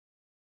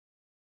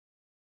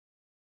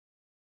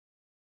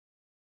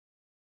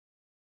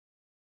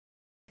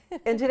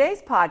In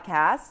today's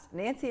podcast,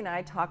 Nancy and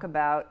I talk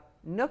about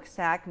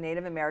Nooksack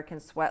Native American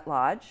Sweat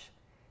Lodge,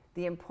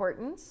 the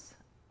importance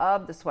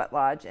of the Sweat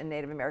Lodge in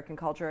Native American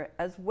culture,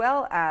 as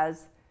well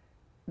as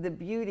the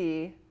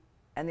beauty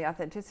and the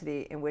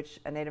authenticity in which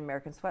a Native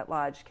American Sweat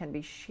Lodge can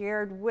be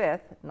shared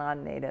with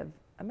non-Native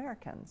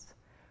Americans.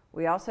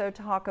 We also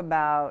talk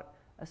about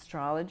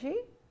astrology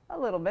a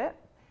little bit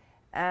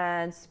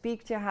and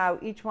speak to how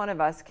each one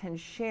of us can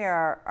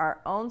share our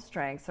own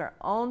strengths, our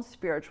own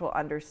spiritual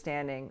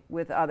understanding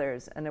with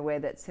others in a way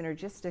that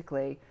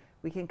synergistically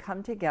we can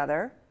come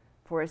together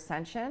for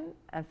ascension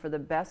and for the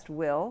best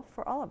will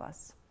for all of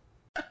us.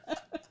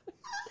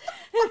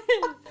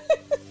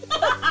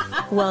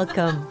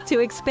 Welcome to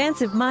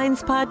Expansive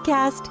Minds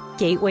Podcast,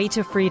 Gateway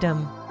to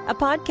Freedom, a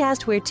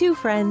podcast where two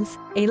friends,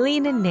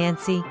 Aileen and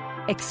Nancy,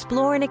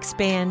 explore and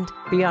expand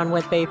beyond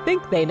what they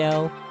think they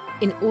know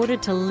in order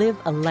to live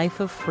a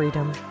life of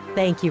freedom.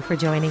 Thank you for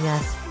joining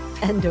us,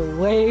 and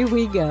away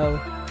we go.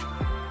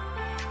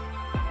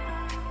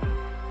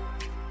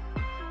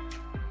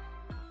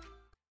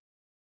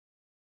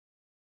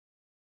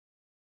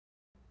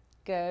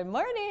 Good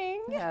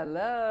morning.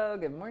 Hello,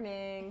 good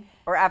morning.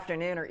 Or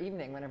afternoon or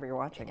evening, whenever you're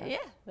watching it. Yeah,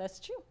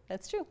 that's true.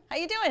 That's true. How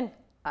you doing?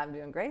 I'm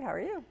doing great. How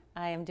are you?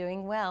 I am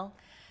doing well.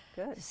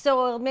 Good.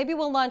 So maybe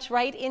we'll launch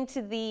right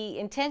into the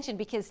intention,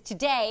 because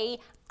today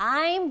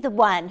I'm the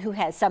one who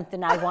has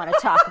something I want to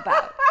talk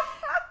about.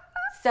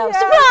 So Yes.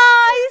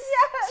 surprise!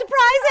 Yes.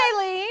 Surprise,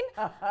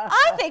 Aileen!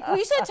 I think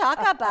we should talk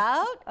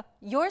about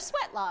your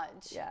sweat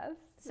lodge. Yes.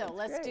 So that's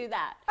let's great. do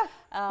that.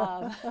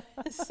 All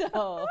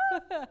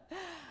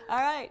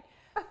right.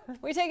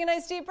 We take a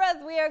nice deep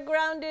breath. We are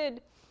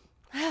grounded.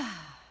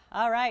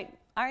 All right.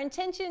 Our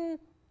intention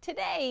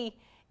today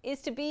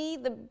is to be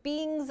the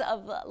beings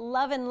of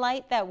love and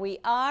light that we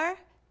are,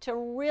 to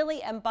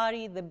really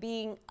embody the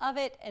being of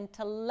it, and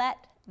to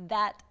let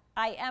that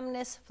I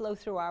amness flow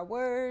through our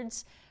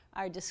words,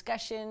 our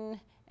discussion,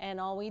 and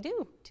all we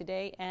do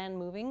today and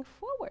moving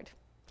forward.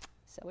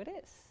 So it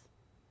is.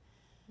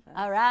 Nice.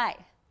 All right.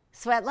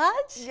 Sweat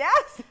Lodge?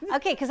 Yes.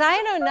 Okay, because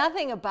I know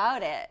nothing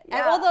about it.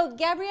 Yeah. Although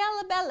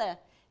Gabriella Bella,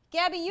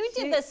 Gabby, you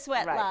did the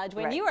Sweat right, Lodge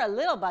when right. you were a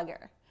little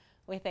bugger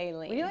with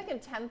Aileen. Were you like in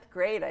 10th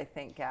grade, I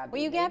think, Gabby? Were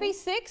you maybe? Gabby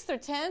 6th or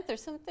 10th or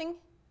something?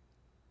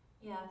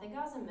 Yeah, I think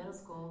I was in middle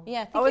school.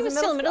 Yeah, I think Oh, he was was it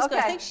still in middle middle school? school.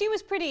 I Okay. think she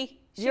was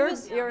pretty. You're a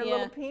yeah.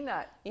 little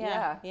peanut.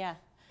 Yeah. Yeah,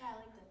 I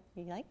liked it.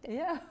 You liked it?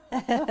 Yeah.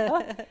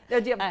 Now,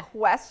 do you have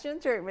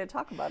questions, or are we going to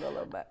talk about it a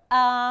little bit?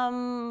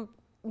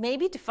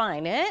 Maybe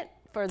define it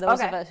for those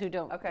of Okay. us who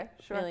don't Okay,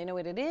 sure. really know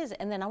what it is.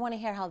 And then I want to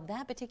hear how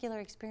that particular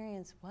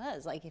experience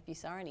was. Like if you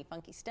saw any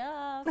funky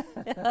stuff.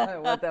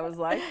 What that was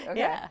like? Okay.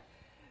 Yeah.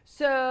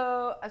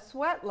 So a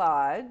sweat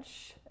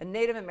lodge, a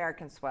Native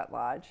American sweat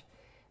lodge,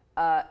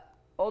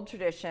 old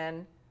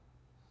tradition,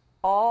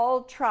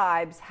 all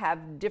tribes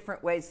have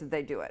different ways that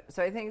they do it.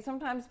 So I think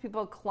sometimes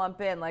people clump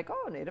in like,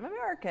 oh, Native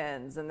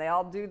Americans, and they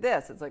all do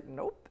this. It's like,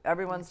 nope,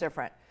 everyone's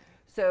different.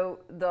 So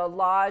the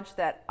lodge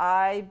that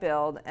I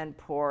build and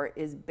pour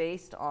is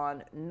based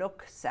on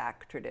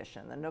Nooksack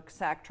tradition. The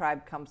Nooksack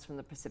tribe comes from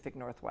the Pacific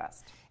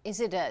Northwest. Is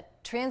it a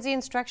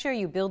transient structure?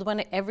 You build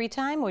one every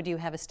time, or do you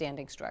have a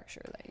standing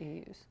structure that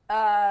you use?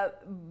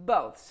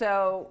 Both.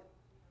 So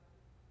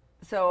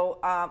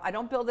I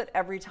don't build it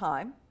every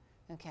time.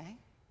 Okay.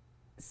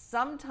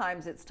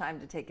 Sometimes it's time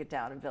to take it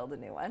down and build a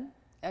new one.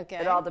 Okay.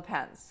 It all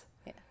depends.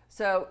 Yeah.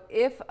 So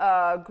if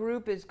a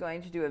group is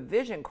going to do a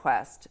vision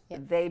quest, Yeah.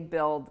 they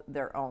build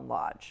their own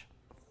lodge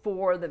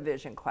for the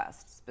vision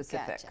quest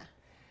specific.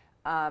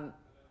 Gotcha.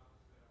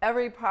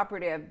 Every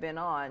property I've been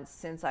on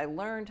since I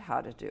learned how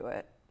to do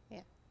it,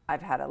 Yeah.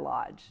 I've had a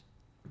lodge,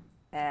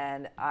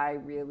 and I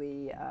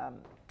really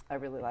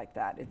like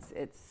that.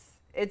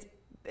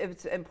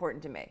 It's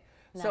important to me.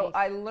 So Nice.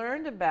 I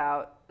learned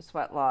about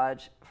Sweat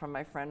Lodge from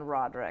my friend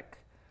Roderick.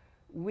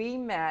 We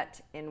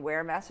met in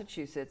Ware,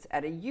 Massachusetts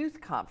at a youth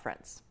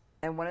conference.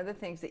 And one of the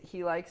things that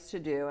he likes to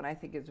do, and I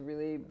think is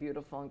really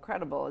beautiful and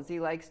incredible, is he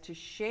likes to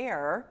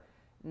share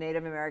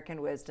Native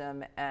American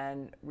wisdom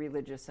and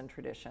religious and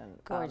tradition,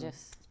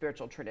 Gorgeous.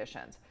 spiritual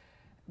traditions,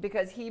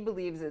 because he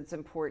believes it's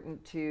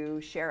important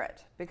to share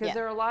it. Because Yeah.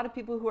 there are a lot of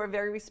people who are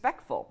very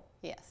respectful.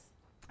 Yes.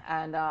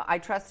 And I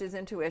trust his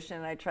intuition,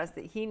 and I trust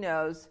that he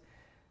knows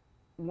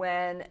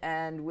when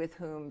and with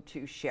whom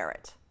to share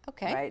it.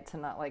 Okay. Right? To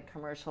not like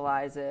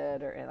commercialize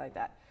it or anything like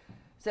that.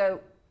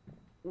 So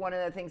one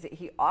of the things that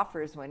he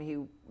offers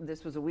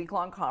this was a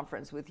week-long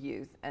conference with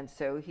youth, and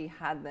so he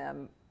had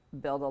them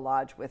build a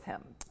lodge with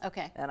him.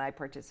 Okay. And I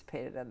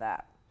participated in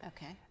that.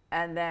 Okay.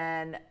 And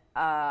then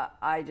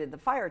I did the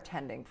fire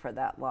tending for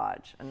that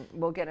lodge, and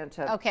we'll get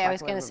into Okay, I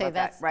was talking a going to little say bit about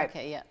that's that. Right.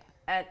 okay. Yeah.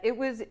 And it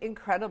was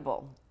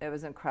incredible. It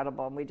was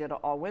incredible. And we did an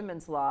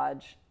all-women's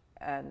lodge,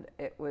 and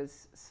it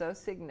was so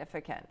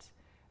significant.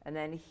 And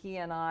then he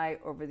and I,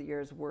 over the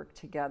years, worked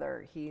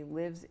together. He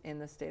lives in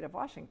the state of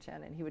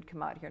Washington, and he would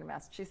come out here to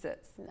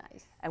Massachusetts.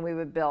 Nice. And we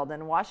would build.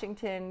 In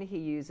Washington, he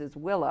uses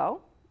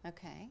willow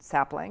Okay.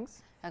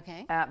 saplings.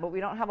 Okay. But we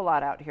don't have a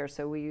lot out here,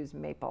 so we use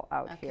maple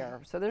out Okay.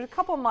 here. So there's a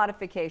couple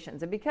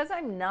modifications. And because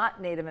I'm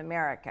not Native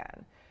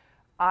American,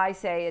 I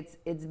say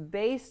it's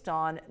based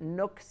on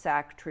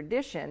Nooksack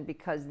tradition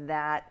because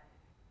that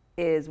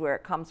is where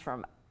it comes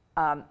from.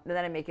 And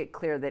then I make it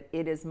clear that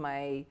it is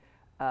my,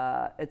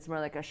 it's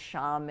more like a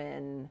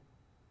shaman.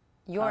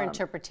 Your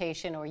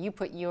interpretation, or you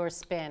put your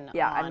spin on.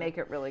 Yeah, I make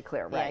it really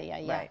clear, right?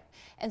 Yeah. Right.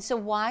 And so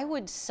why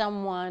would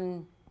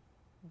someone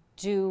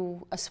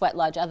do a sweat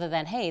lodge other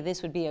than, hey,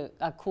 this would be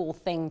a cool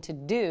thing to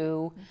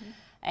do,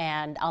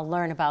 and I'll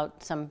learn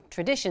about some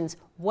traditions?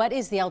 What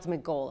is the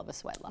ultimate goal of a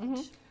sweat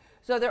lodge?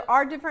 So there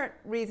are different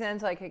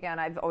reasons. Like, again,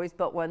 I've always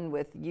built one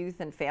with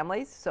youth and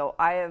families. So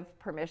I have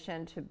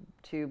permission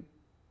to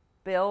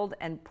build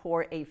and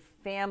pour a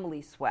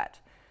family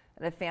sweat.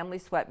 And a family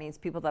sweat means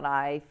people that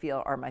I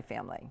feel are my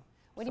family.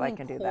 What do so you mean I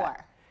can do pour?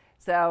 that.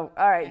 So,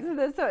 all right. So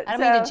that's what, I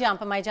don't mean to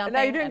jump. Am I jumping?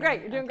 No, you're doing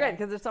great. You're doing great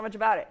because there's so much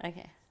about it.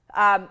 Okay.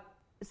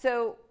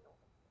 So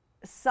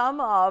some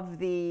of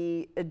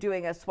the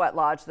doing a sweat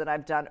lodge that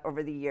I've done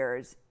over the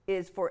years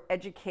is for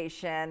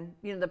education.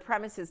 You know, the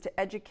premise is to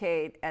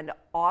educate and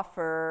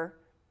offer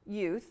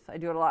youth, I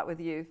do it a lot with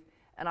youth,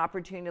 an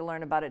opportunity to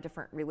learn about a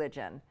different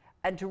religion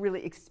and to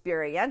really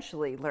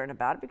experientially learn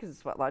about it because the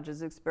sweat lodge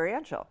is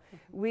experiential.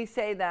 We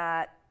say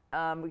that,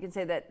 we can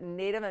say that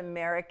Native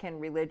American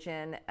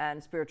religion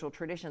and spiritual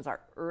traditions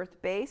are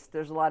earth-based.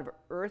 There's a lot of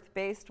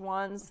earth-based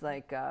ones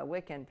like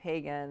Wiccan,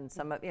 pagan,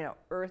 some of,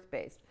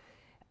 earth-based.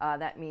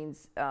 That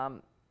means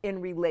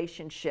in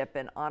relationship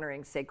and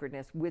honoring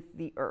sacredness with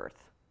the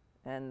earth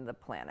and the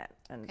planet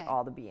and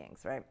all the beings,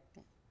 right?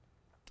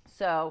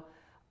 So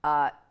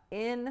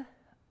in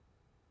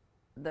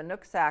the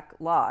Nooksack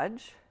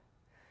Lodge,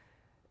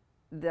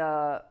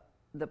 the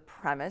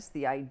premise,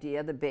 the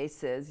idea, the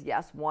base is,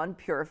 yes, one,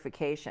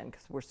 purification,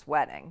 because we're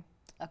sweating.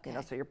 Okay.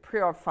 So you're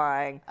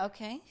purifying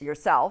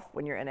yourself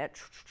when you're in it.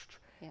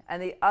 Yeah.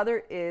 And the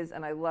other is,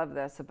 and I love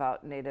this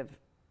about Native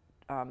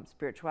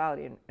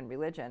spirituality and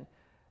religion,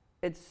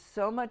 it's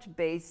so much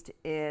based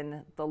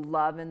in the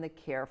love and the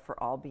care for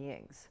all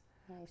beings.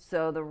 Nice.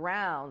 So the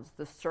rounds,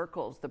 the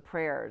circles, the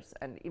prayers,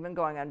 and even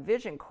going on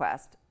Vision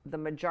Quest, the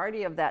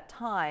majority of that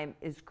time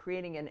is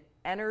creating an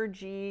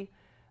energy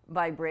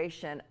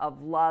vibration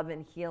of love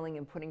and healing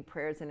and putting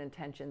prayers and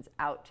intentions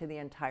out to the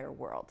entire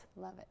world.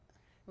 Love it.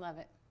 Love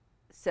it.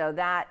 So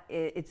that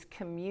it's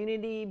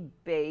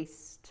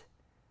community-based,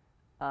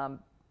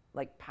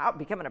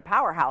 becoming a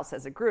powerhouse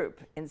as a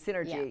group in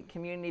synergy,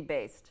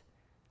 community-based.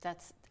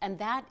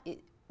 That is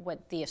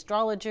what the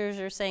astrologers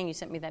are saying. You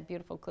sent me that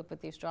beautiful clip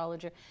with the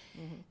astrologer.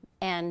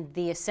 And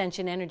the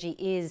ascension energy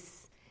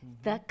is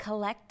the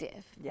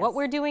collective. Yes. What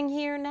we're doing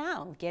here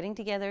now, getting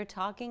together,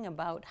 talking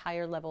about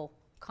higher level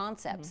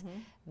concepts,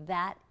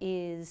 that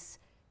is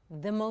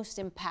the most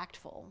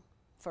impactful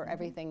for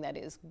everything that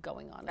is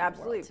going on in the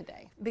world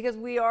today. Because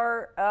we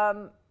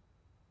are,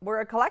 we're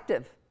a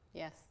collective.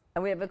 Yes.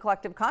 And we have a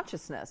collective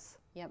consciousness.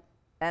 Yep.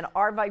 And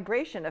our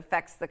vibration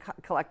affects the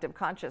collective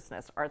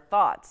consciousness. Our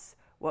thoughts,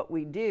 what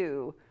we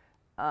do,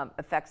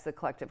 affects the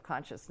collective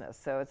consciousness.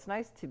 So it's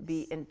nice to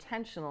be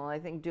intentional. I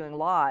think doing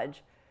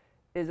lodge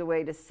is a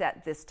way to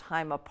set this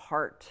time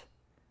apart.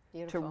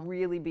 Beautiful. To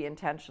really be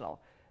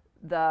intentional.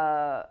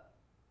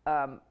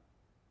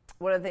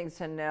 One of the things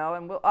to know,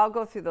 and I'll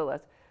go through the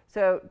list.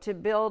 So to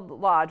build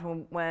lodge,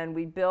 when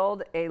we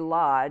build a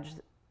lodge,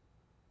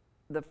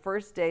 the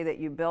first day that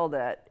you build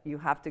it, you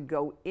have to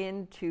go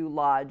into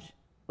lodge,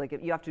 like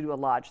you have to do a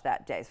lodge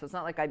that day. So it's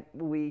not like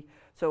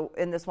so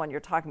in this one you're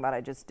talking about,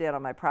 I just did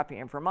on my property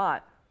in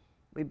Vermont,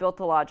 we built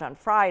the lodge on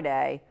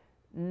Friday,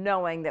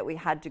 knowing that we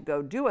had to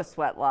go do a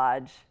sweat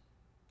lodge,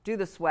 do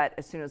the sweat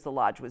as soon as the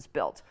lodge was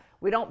built.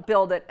 We don't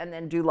build it and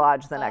then do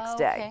lodge the next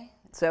day. Okay.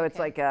 So it's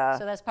like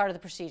so that's part of the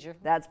procedure.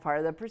 That's part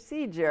of the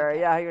procedure.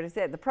 Okay. Yeah, you're going to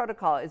say it. The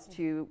protocol is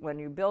to, when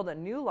you build a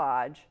new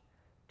lodge,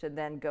 to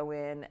then go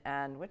in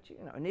and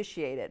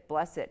initiate it,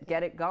 bless it,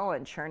 get it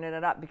going, churning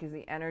it up, because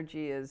the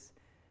energy is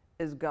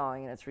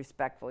going and it's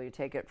respectful. You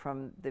take it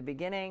from the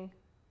beginning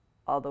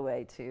all the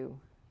way to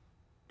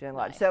doing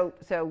lodge. So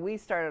we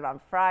started on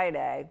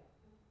Friday.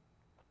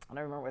 I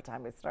don't remember what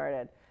time we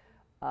started.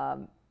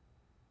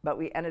 But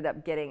we ended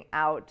up getting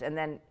out, and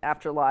then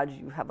after lodge,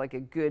 you have like a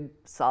good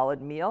solid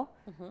meal,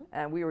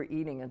 and we were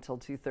eating until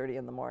 2:30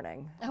 in the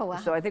morning. Oh wow!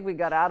 So I think we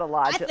got out of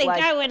lodge. I think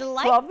I would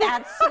like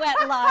that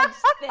sweat lodge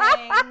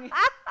thing.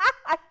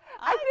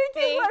 I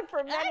think you would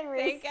for many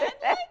reasons. I think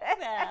I'd like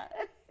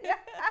that.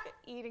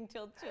 Eating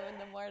till 2 in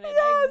the morning.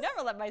 Yes. I'd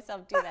never let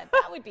myself do that.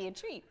 That would be a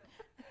treat.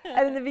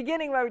 And in the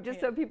beginning,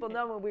 just so people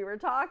know, when we were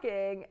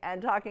talking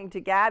to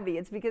Gabby,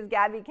 it's because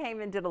Gabby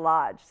came and did a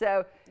lodge.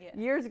 So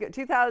years ago,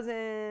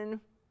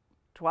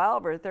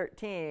 2012 or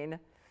 13,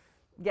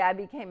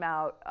 Gabby came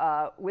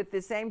out with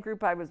the same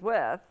group I was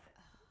with,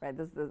 right?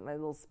 This is my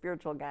little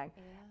spiritual gang.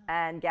 Yeah.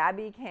 And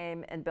Gabby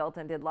came and built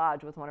and did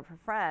lodge with one of her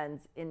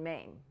friends in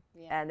Maine.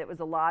 Yeah. And it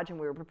was a lodge, and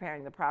we were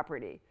preparing the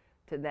property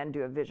to then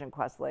do a Vision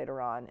Quest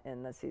later on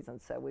in the season.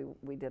 So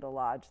we did a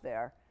lodge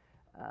there.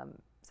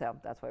 So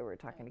that's why we were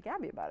talking to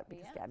Gabby about it,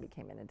 because Gabby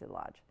came in and did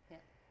lodge. Yeah.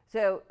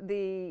 So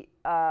the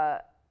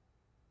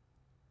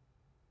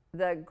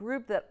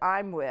group that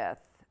I'm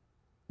with,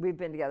 we've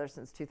been together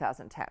since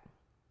 2010.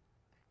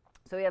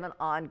 So we have an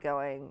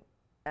ongoing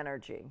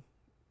energy.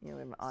 We have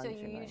an So ongoing.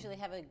 you usually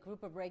have a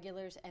group of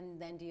regulars, and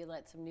then do you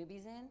let some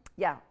newbies in?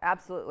 Yeah,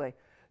 absolutely.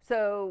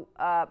 So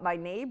my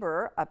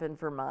neighbor up in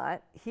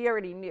Vermont, he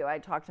already knew. I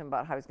talked to him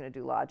about how I was going to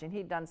do lodge, and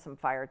he'd done some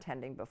fire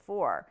tending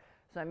before.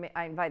 So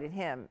I invited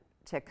him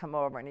to come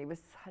over, and he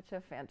was such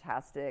a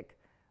fantastic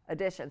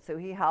addition. So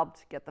he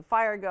helped get the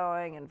fire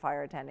going and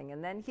fire tending,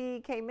 and then he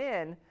came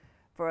in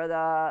for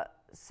the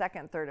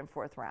second, third, and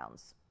fourth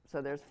rounds.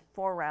 So there's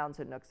 4 rounds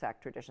in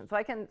Nooksack tradition. So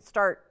I can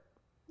start.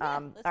 Let's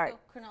all right. go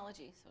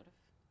chronology, sort of.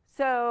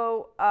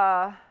 So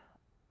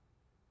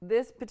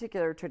this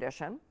particular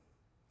tradition,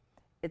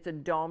 it's a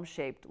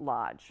dome-shaped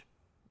lodge.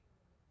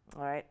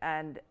 All right,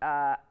 and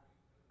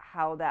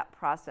how that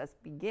process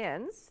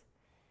begins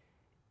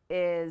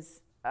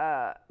is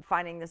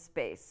finding the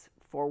space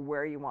for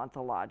where you want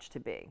the lodge to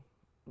be,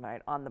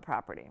 right, on the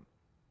property.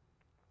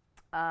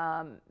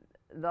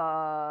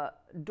 The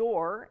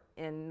door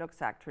in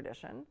Nooksack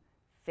tradition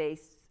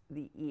faces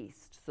the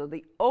east. So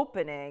the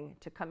opening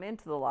to come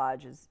into the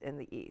lodge is in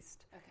the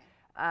east. Okay.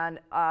 And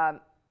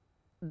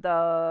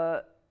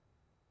the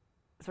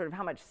sort of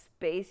how much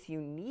space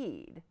you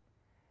need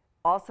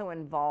also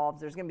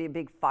involves, there's going to be a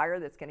big fire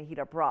that's going to heat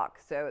up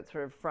rocks. So it's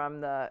sort of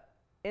from the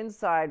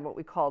inside, what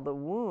we call the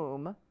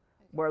womb,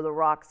 where the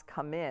rocks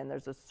come in.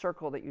 There's a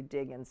circle that you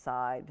dig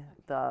inside,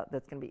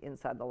 that's going to be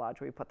inside the lodge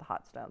where you put the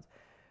hot stones.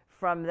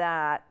 From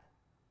that,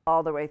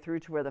 all the way through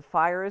to where the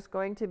fire is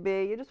going to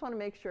be, you just want to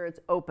make sure it's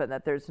open,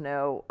 that there's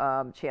no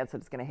chance that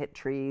it's going to hit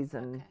trees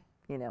and, Okay.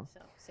 you know. So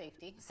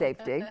safety.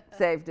 Safety.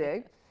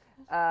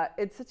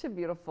 It's such a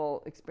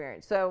beautiful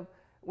experience. So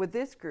with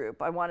this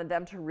group, I wanted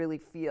them to really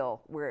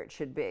feel where it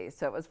should be.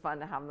 So it was fun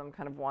to have them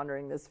kind of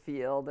wandering this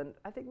field, and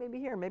I think maybe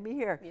here, maybe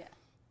here. Yeah.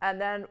 And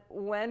then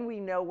when we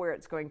know where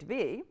it's going to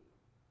be,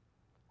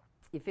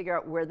 you figure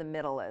out where the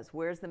middle is.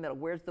 Where's the middle?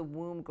 Where's the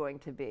womb going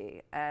to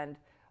be? And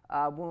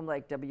womb,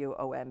 like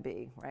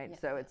W-O-M-B, right? Yeah.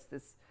 So it's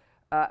this,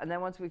 and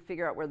then once we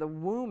figure out where the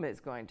womb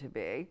is going to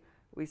be,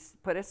 we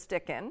put a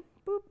stick in,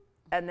 boop,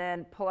 and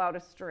then pull out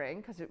a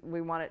string, because we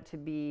want it to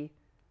be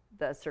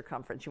the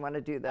circumference. You want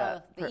to do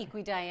the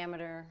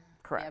equidiameter.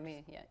 Correct. Yeah, I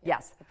mean, yeah,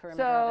 yes. The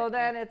perimeter So of it,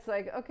 then it's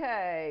like,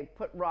 okay,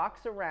 put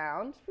rocks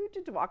around,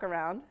 to walk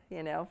around,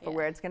 for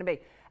where it's going to be.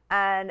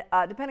 And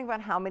depending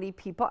on how many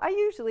people, I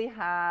usually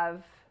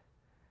have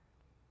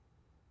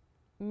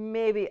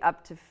maybe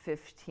up to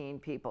 15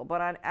 people,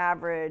 but on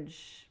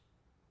average,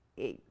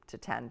 8 to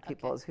 10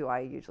 people is who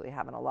I usually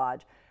have in a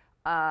lodge.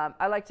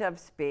 I like to have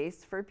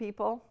space for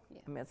people.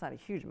 Yeah. I mean, it's not a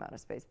huge amount of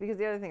space, because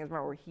the other thing is,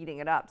 remember, we're heating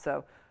it up.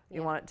 So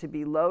you want it to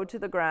be low to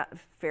the ground,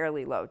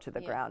 fairly low to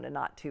the ground, and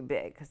not too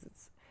big, because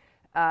it's,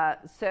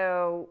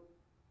 so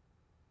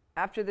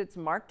after that's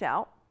marked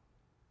out,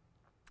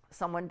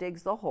 someone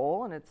digs the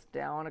hole, and it's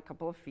down a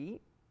couple of feet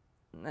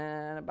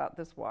and about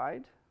this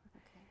wide.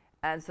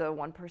 And so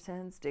one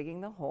person's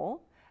digging the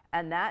hole,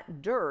 and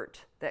that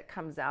dirt that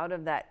comes out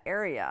of that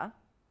area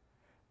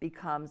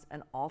becomes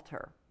an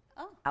altar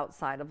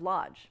outside of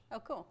lodge.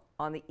 Oh, cool.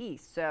 On the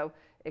east. So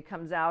it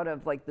comes out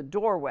of like the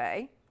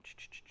doorway,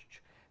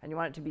 and you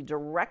want it to be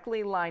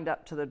directly lined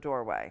up to the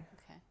doorway.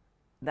 Okay.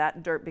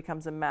 That dirt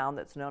becomes a mound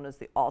that's known as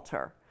the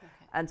altar. Okay.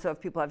 And so if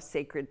people have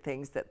sacred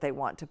things that they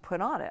want to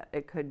put on it,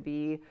 it could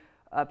be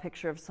a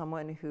picture of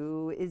someone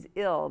who is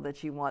ill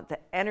that you want the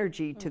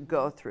energy to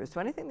go through. So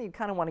anything that you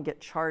kind of want to get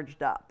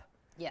charged up.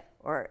 Yeah.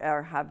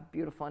 Or have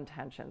beautiful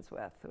intentions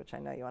with, which I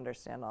know you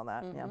understand all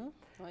that. Yeah.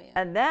 Oh, yeah.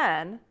 And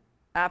then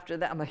after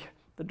that, I'm like,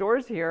 the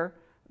door's here,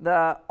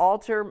 the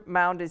altar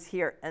mound is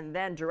here, and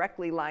then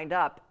directly lined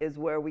up is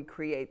where we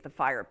create the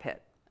fire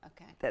pit.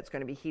 Okay. That's going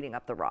to be heating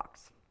up the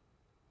rocks.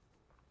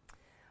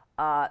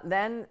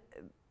 Then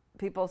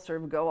people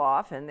sort of go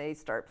off and they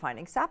start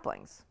finding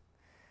saplings.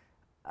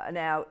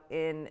 Now,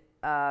 in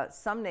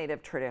some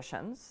native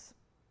traditions,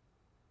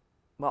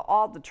 well,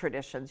 all the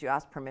traditions, you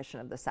ask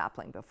permission of the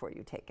sapling before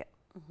you take it,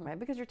 right?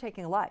 Because you're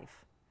taking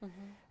life.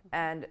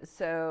 And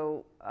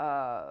so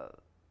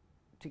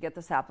to get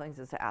the saplings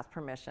is to ask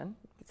permission,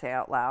 say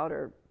out loud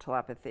or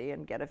telepathy,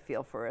 and get a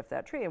feel for if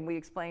that tree. And we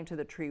explain to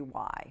the tree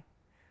why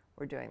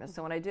we're doing this.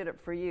 So when I did it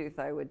for youth,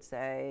 I would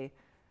say,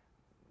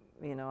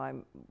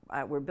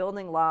 we're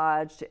building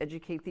lodge to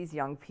educate these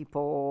young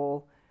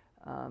people,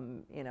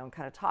 and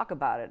kind of talk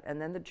about it.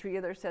 And then the tree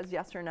either says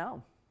yes or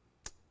no.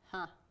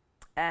 Huh.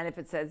 And if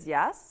it says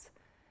yes,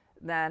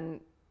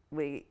 then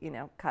we,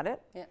 cut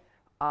it.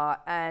 Yeah.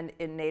 And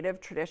in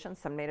native tradition,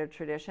 some native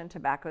tradition,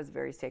 tobacco is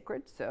very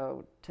sacred.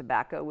 So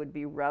tobacco would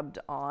be rubbed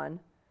on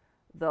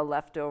the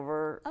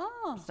leftover,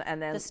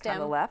 and then the stem on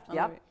the left.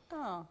 Yep.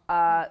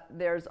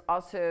 There's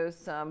also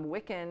some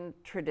Wiccan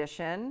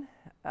tradition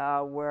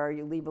where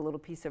you leave a little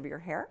piece of your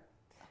hair.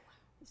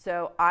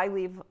 So I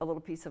leave a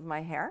little piece of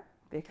my hair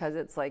because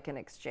it's like an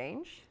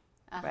exchange,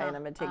 right? And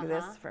I'm going to take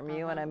this from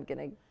you, and I'm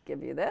going to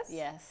give you this.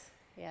 Yes.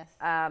 Yes.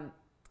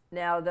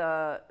 Now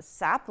the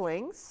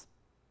saplings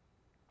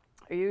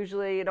are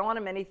usually, you don't want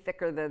them any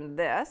thicker than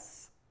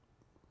this.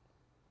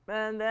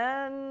 And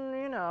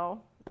then,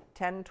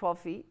 10, 12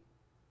 feet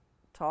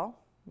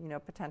tall,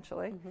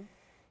 potentially.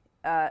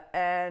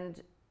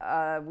 And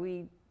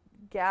we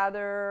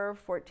gather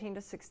 14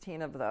 to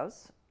 16 of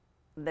those.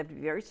 They have to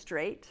be very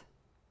straight.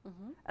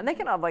 And they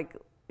can have like,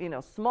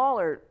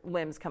 smaller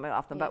limbs coming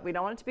off them, but we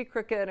don't want it to be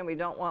crooked, and we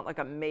don't want like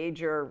a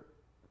major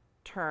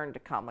turn to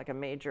come, like a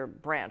major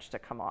branch to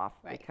come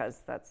off,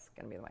 because that's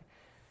going to be the way.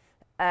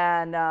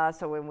 And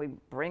so when we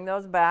bring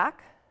those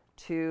back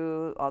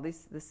to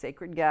the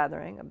sacred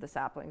gathering of the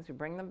saplings, we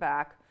bring them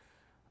back,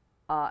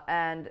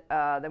 and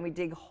then we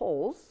dig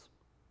holes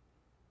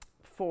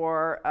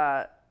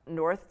for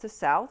north to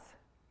south,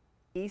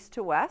 east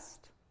to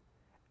west,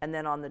 and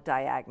then on the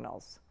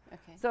diagonals.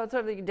 Okay. So it's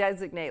sort of you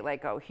designate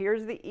like, oh,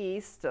 here's the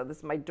east, so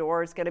my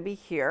door is going to be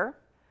here,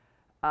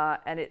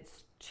 and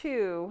it's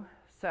 2,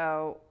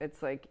 so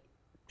it's like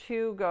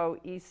 2 go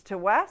east to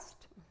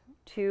west,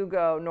 2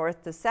 go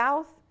north to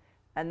south,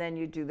 and then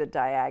you do the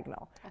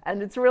diagonal.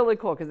 And it's really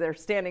cool because they're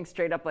standing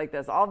straight up like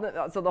this.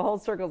 So the whole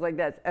circle's like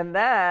this, and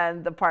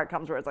then the part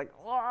comes where it's like,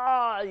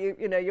 oh,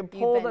 you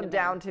pull them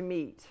down to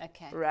meet.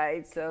 Okay.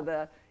 Right. Cool. So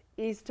the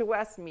east to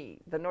west meet,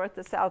 the north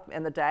to south,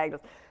 and the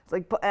diagonals. It's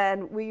like,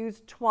 and we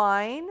use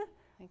twine.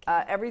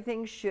 Okay.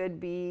 Everything should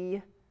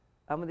be,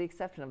 with the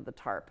exception of the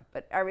tarp,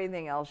 but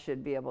everything else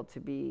should be able to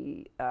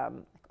be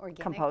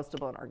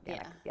compostable and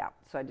organic. Yeah.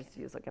 So I just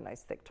use like a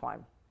nice thick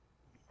twine.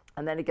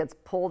 And then it gets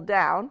pulled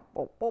down,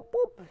 boop, boop,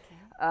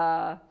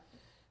 boop,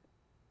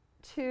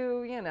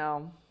 to,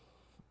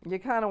 you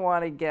kind of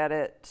want to get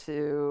it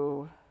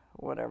to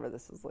whatever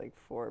this is, like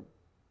 4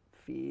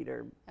 feet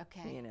or,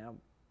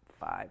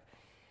 5.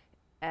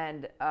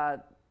 And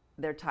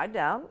they're tied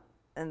down,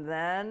 and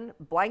then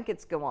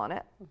blankets go on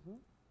it.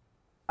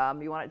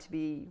 You want it to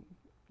be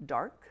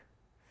dark.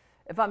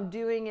 If I'm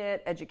doing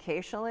it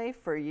educationally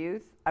for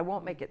youth, I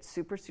won't make it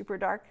super, super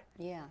dark.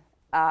 Yeah.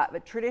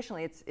 But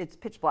traditionally, it's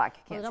pitch black. You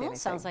can't see anything. It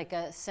almost sounds like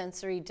a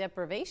sensory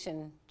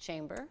deprivation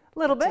chamber. A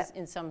little bit.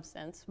 In some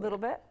sense. A little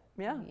bit,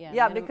 yeah.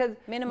 Yeah, because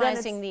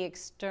minimizing the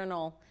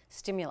external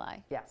stimuli.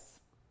 Yes,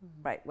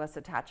 right, less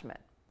attachment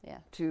Yeah.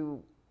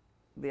 to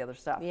the other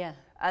stuff. Yeah.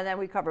 And then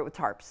we cover it with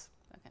tarps.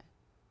 Okay.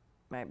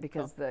 Right,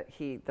 because the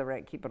heat, the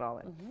rain, keep it all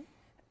in.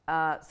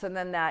 So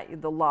then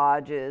the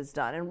lodge is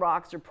done, and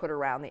rocks are put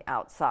around the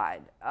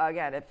outside.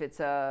 Again, if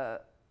it's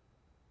a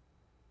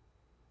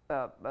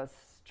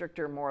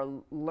stricter,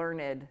 more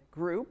learned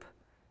group,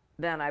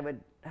 then I would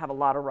have a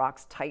lot of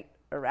rocks tight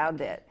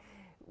around it.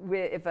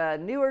 If a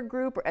newer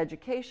group or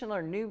educational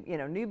or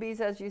newbies,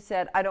 as you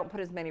said, I don't put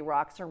as many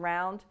rocks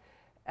around.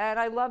 And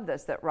I love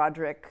this, that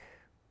Roderick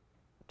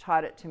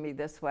taught it to me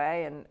this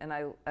way, and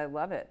I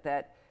love it,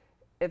 that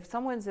if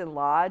someone's in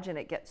lodge and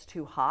it gets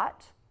too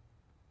hot,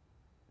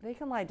 they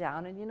can lie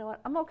down, and you know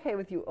what? I'm okay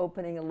with you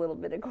opening a little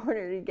bit of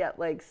corner to get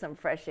like some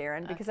fresh air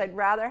in, because I'd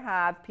rather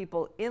have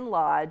people in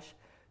lodge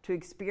to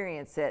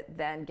experience it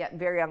than get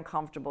very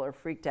uncomfortable or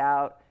freaked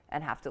out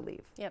and have to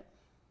leave. Yep.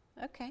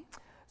 Okay.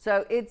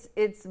 So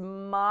it's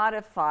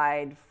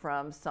modified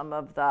from some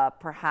of the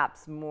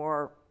perhaps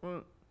more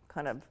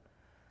kind of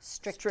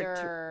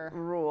stricter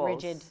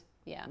rules, rigid.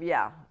 Yeah.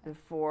 Yeah.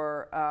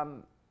 For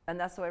and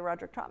that's the way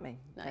Roderick taught me.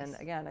 Nice. And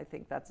again, I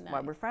think that's why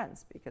we're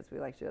friends, because we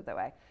like to do it that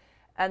way.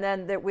 And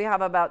then we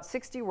have about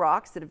 60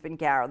 rocks that have been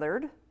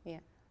gathered. Yeah.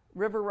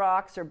 River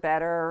rocks are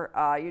better.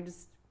 You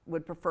just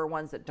would prefer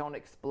ones that don't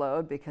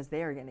explode, because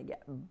they are going to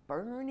get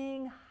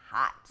burning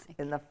hot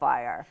in the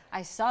fire.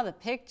 I saw the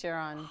picture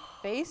on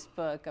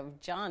Facebook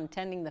of John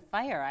tending the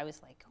fire. I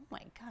was like, oh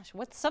my gosh,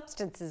 what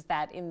substance is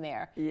that in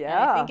there?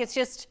 Yeah. And I think it's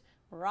just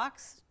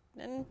rocks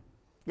and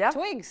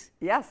twigs.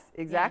 Yes,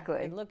 exactly.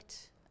 Yeah, it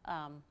looked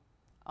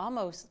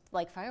almost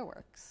like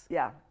fireworks.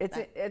 Yeah,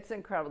 it's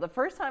incredible. The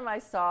first time I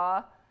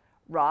saw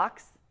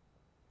rocks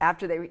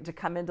after to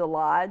come into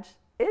lodge,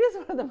 it is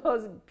one of the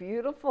most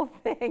beautiful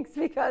things,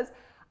 because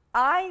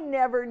I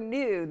never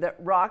knew that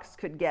rocks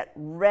could get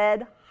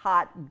red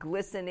hot,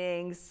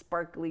 glistening,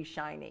 sparkly,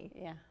 shiny.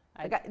 Yeah.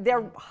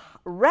 They're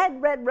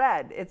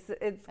red. It's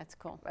That's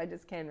cool. I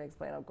just can't even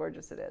explain how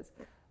gorgeous it is.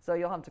 So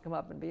you'll have to come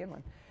up and be in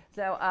one.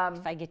 So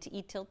if I get to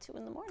eat till 2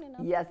 a.m,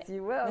 yes,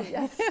 you will.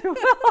 Yes, you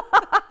will.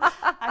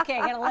 Okay,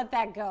 I gotta let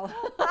that go.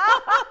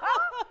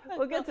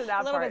 We'll get to that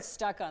part. A little bit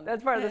stuck on that.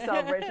 That's part of the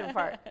celebration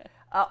part.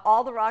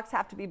 All the rocks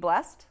have to be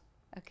blessed.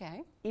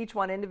 Okay. Each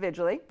one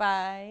individually.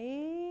 By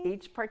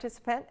each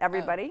participant,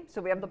 everybody.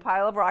 So we have the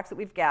pile of rocks that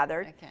we've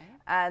gathered. Okay.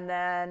 And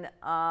then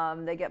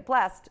they get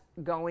blessed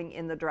going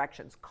in the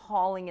directions,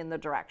 calling in the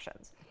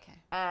directions. Okay.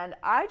 And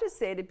I just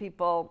say to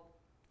people,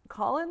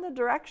 call in the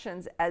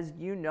directions as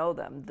you know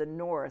them, the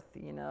north,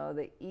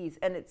 the east.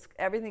 And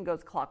everything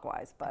goes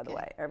clockwise, by the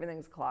way.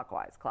 Everything's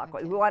clockwise.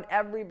 Okay. We want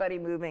everybody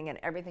moving and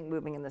everything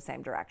moving in the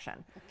same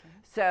direction. Okay.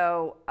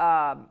 So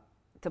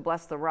to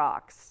bless the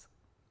rocks,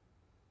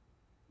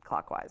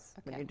 clockwise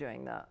when you're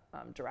doing the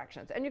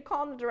directions. And you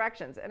call them the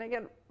directions. And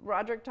again,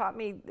 Roderick taught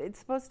me it's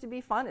supposed to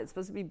be fun. It's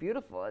supposed to be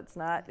beautiful. It's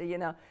not,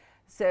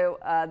 So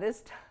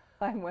this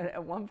time,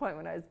 at one point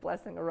when I was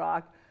blessing a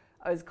rock,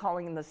 I was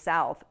calling in the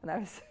south.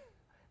 And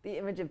the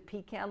image of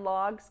pecan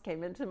logs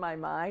came into my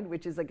mind,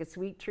 which is like a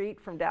sweet treat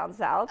from down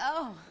south.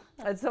 Oh.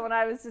 And so when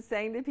I was just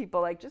saying to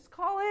people, like, just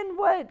call in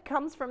what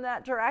comes from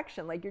that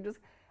direction. Like,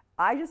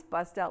 I just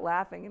bust out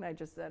laughing, and I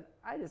just said,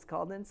 I just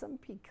called in some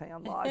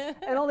pecan logs.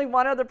 And only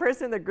one other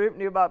person in the group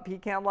knew about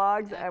pecan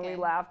logs, and we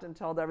laughed and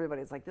told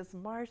everybody, it's like this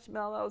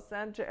marshmallow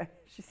center.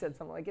 She said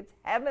something like, it's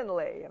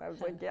heavenly. And I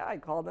was like, yeah, I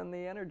called in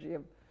the energy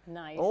of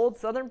old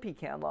southern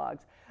pecan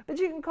logs. But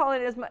you can call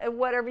it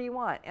whatever you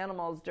want,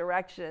 animals,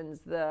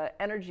 directions, the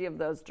energy of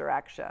those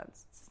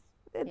directions.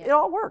 It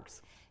all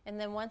works. And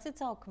then once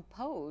it's all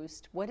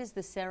composed, what is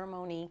the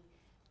ceremony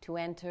to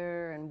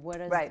enter, and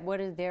what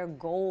is their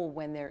goal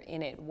when they're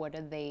in it? What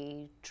are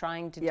they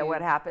trying to do? Yeah,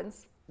 what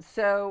happens?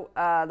 So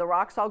the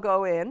rocks all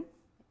go in.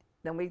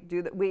 Then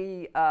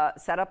we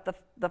set up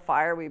the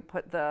fire. We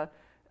put the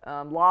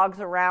logs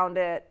around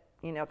it,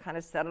 kind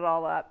of set it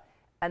all up.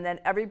 And then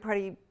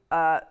everybody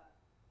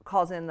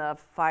calls in the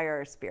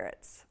fire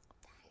spirits.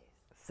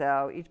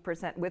 So each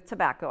person with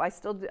tobacco.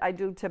 I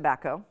do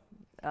tobacco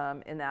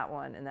in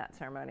that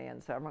ceremony.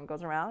 And so everyone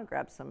goes around,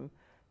 grabs some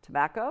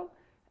tobacco,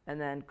 and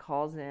then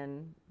calls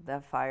in the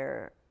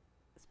fire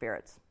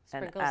spirits.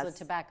 Sprinkles the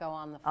tobacco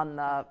on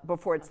the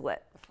before it's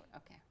lit.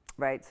 Okay.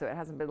 Right, so it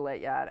hasn't been lit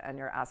yet, and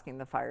you're asking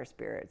the fire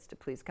spirits to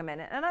please come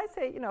in. And I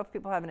say, if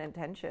people have an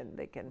intention,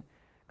 they can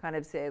kind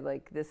of say,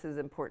 like, this is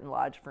important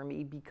lodge for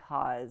me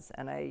because,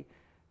 and I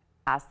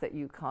ask that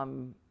you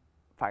come,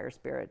 fire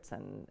spirits,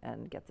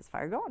 and get this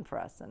fire going for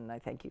us. And I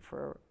thank you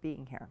for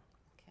being here.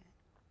 Okay.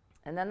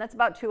 And then that's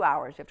about 2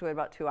 hours. You have to wait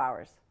about 2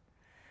 hours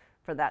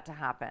for that to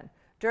happen.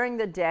 During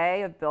the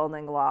day of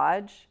building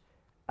lodge,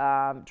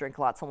 drink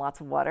lots and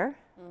lots of water,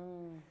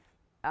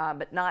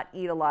 but not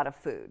eat a lot of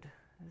food.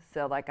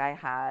 So like I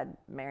had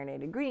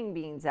marinated green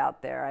beans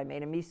out there. I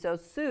made a miso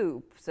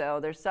soup.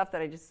 So there's stuff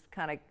that I just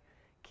kind of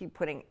keep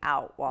putting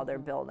out while they're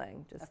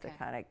building, just to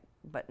kind of,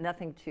 but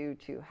nothing too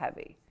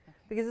heavy.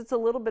 Because it's a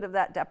little bit of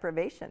that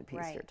deprivation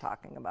piece you're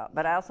talking about.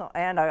 But I also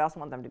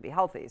want them to be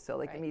healthy. So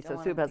like the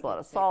miso soup has a lot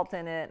of salt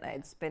in it, and I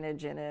had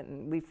spinach in it,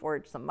 and we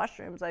foraged some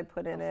mushrooms I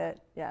put in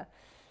it. Yeah.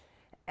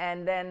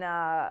 And then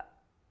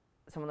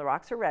some of the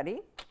rocks are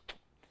ready.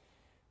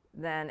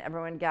 Then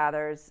everyone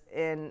gathers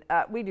in,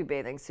 we do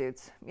bathing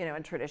suits,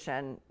 in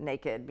tradition,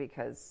 naked,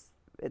 because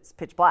it's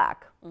pitch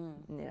black,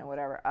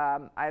 whatever.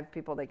 I have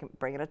people, they can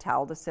bring in a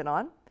towel to sit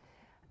on.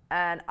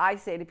 And I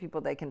say to people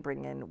they can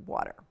bring in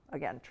water.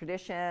 Again,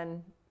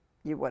 tradition,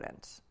 you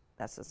wouldn't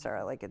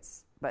necessarily,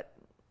 but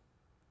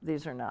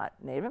these are not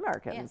Native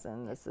Americans,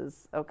 and this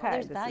is okay. Well,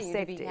 there's this value is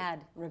safety. to be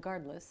had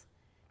regardless.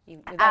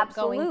 Without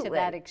Absolutely. going to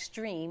that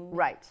extreme,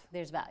 right.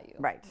 There's value.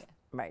 Right,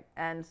 right.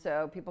 And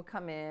so people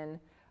come in.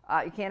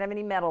 You can't have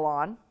any metal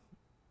on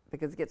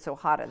because it gets so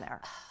hot in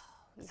there.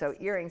 So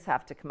earrings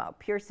have to come out.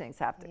 Piercings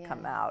have to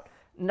come out.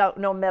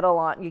 No metal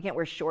on. You can't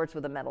wear shorts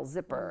with a metal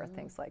zipper or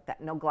things like that.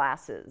 No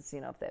glasses,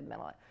 if they have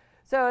metal on.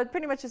 So it's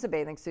pretty much just a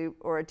bathing suit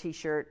or a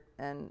T-shirt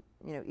and,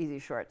 easy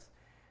shorts.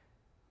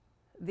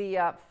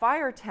 The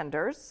fire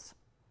tenders,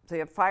 so you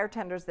have fire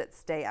tenders that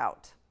stay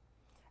out.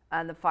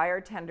 And the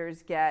fire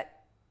tenders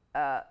get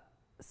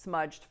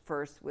smudged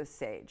first with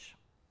sage.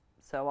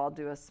 So I'll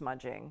do a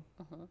smudging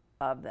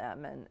of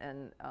them.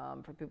 And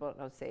for people who don't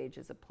know, sage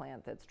is a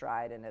plant that's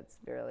dried, and it's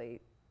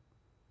really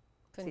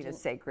seen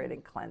as sacred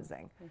and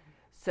cleansing.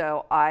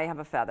 So I have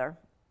a feather,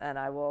 and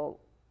I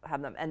will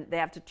have them, and they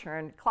have to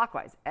turn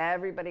clockwise.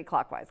 Everybody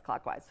clockwise.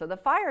 So the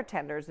fire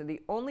tenders are the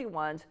only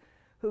ones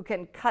who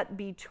can cut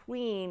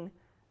between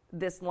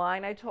this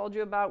line I told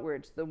you about, where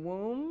it's the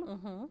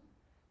womb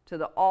to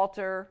the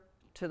altar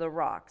to the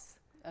rocks.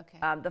 Okay.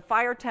 The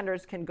fire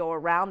tenders can go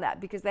around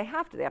that because they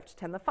have to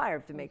tend the fire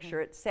to make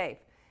sure it's safe.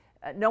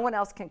 No one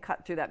else can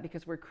cut through that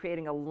because we're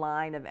creating a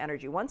line of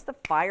energy. Once the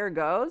fire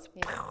goes,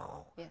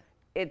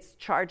 it's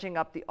charging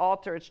up the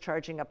altar, it's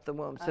charging up the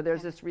womb. So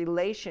there's this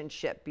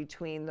relationship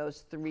between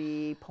those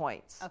 3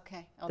 points.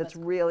 Okay. That's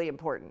really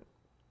important.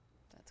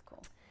 That's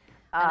cool.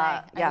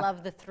 And I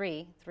love the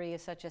 3. 3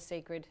 is such a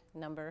sacred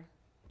number.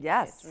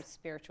 Yes. With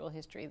spiritual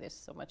history, there's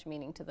so much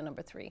meaning to the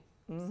number 3.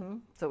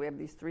 So we have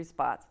these 3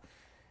 spots.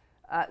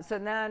 So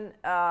then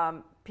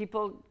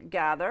people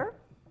gather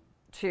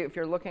if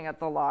you're looking at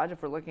the lodge,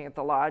 if we're looking at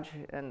the lodge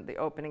and the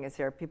opening is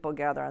here, people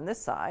gather on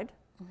this side,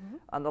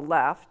 on the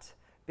left,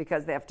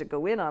 because they have to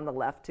go in on the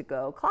left to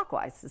go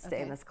clockwise, to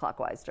stay in this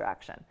clockwise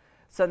direction.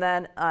 So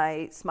then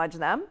I smudge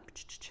them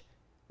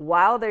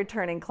while they're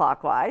turning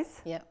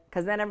clockwise,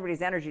 because then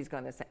everybody's energy is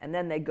going this way, and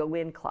then they go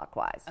in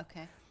clockwise.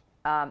 Okay.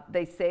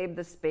 They save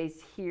the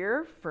space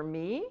here for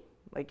me,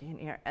 like in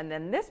here, and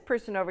then this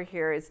person over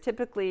here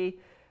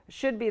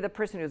should be the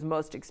person who's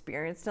most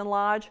experienced in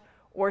lodge,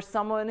 or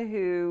someone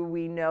who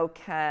we know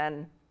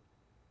can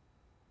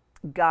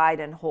guide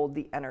and hold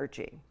the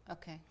energy.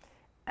 Okay.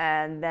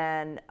 And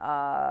then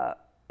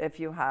if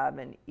you have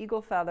an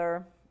eagle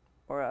feather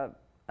or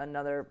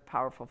another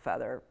powerful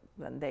feather,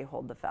 then they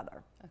hold the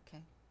feather.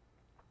 Okay.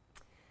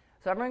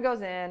 So everyone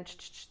goes in.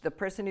 The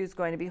person who's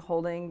going to be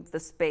holding the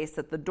space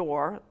at the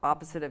door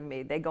opposite of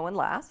me, they go in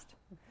last.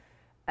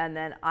 And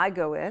then I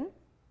go in,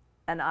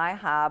 and I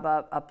have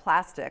a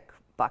plastic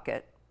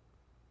bucket,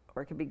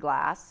 or it could be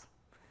glass,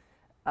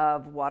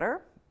 of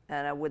water,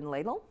 and a wooden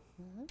ladle,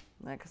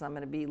 because I'm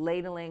going to be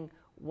ladling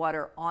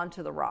water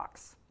onto the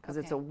rocks, because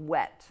it's a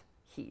wet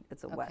heat.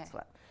 It's a wet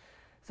sweat.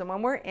 So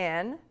when we're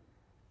in,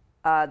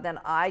 then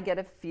I get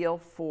a feel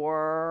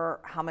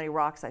for how many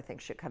rocks I think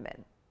should come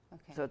in.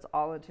 Okay. So it's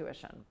all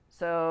intuition.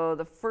 So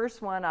the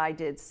first one I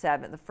did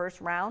 7. The first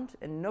round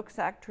in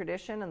Nooksack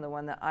tradition, and the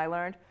one that I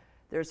learned,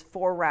 there's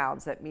 4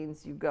 rounds. That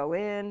means you go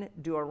in,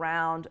 do a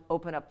round,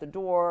 open up the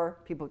door.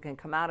 People can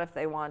come out if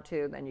they want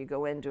to. Then you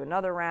go in, do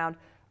another round.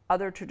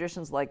 Other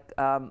traditions like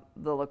the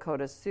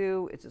Lakota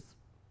Sioux, it's just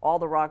all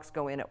the rocks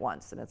go in at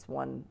once, and it's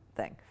one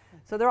thing.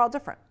 So they're all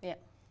different. Yeah.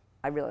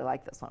 I really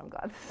like this one. I'm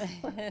glad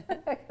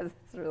because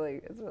it's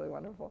really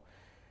wonderful.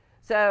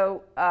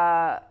 So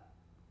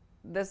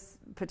this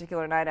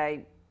particular night,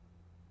 I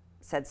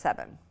said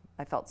 7.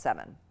 I felt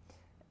 7,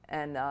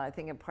 and I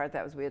think in part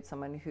that was we had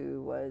someone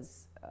who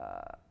was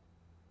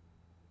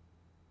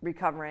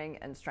recovering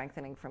and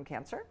strengthening from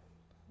cancer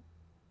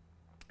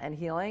and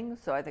healing.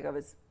 So I think I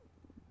was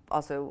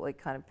also like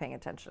kind of paying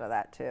attention to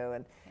that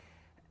too,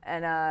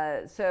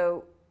 and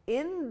so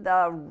in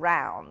the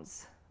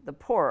rounds, the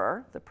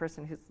pourer, the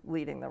person who's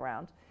leading the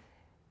round,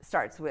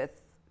 starts with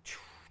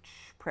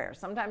prayer.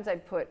 Sometimes I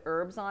put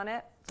herbs on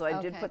it. So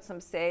I did put some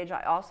sage.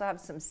 I also have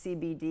some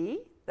CBD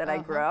that I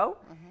grow.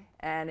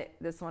 And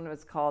this one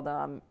was called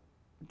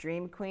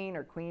Dream Queen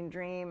or Queen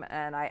Dream.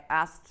 And I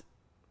asked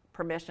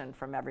permission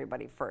from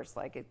everybody first.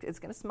 Like, it's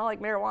going to smell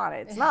like marijuana.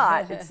 It's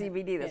not. It's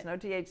CBD. There's no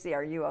THC.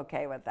 Are you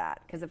okay with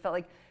that? Because it felt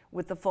like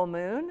with the full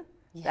moon,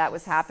 that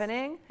was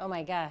happening. Oh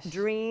my gosh.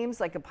 Dreams,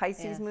 like a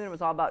Pisces moon, it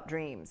was all about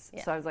dreams.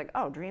 So I was like,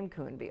 oh, Dream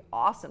Queen would be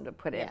awesome to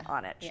put in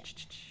on it.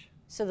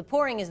 So the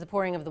pouring is the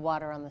pouring of the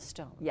water on the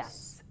stone.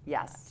 Yes.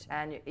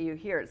 And you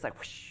hear it, it's like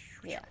whoosh,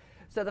 whoosh. Yeah.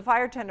 So the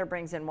fire tender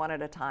brings in one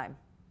at a time.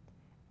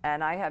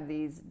 And I have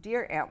these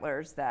deer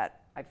antlers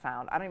that I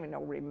found. I don't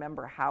even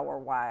remember how or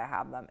why I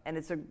have them. And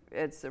it's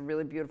a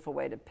really beautiful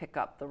way to pick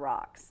up the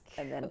rocks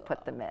and then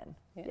put them in.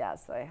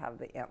 So I have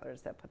the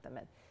antlers that put them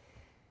in.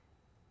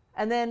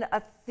 And then a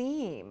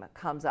theme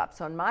comes up.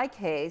 So in my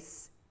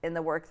case, in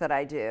the work that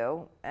I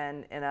do,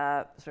 and in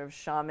a sort of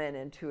shaman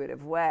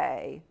intuitive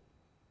way,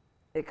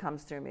 it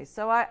comes through me.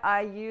 So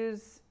I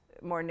use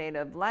more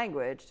native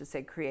language to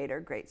say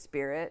Creator, Great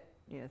Spirit,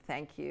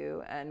 thank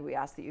you, and we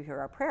ask that you hear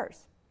our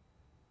prayers.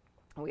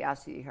 We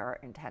ask that you hear our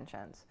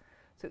intentions.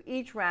 So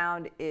each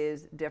round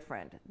is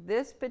different.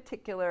 This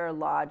particular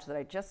lodge that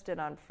I just did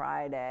on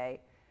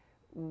Friday,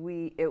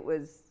 it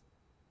was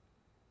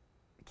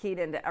keyed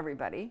into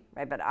everybody,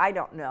 right? But I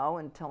don't know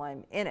until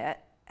I'm in it,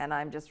 and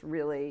I'm just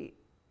really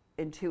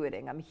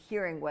intuiting. I'm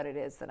hearing what it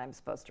is that I'm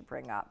supposed to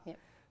bring up. Yep.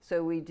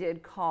 So we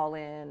did call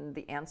in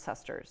the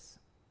ancestors.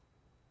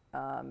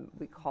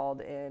 We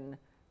called in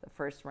the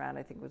first round,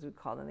 I think we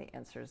called in the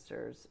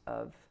ancestors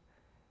of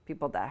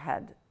people that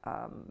had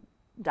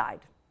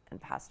died and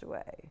passed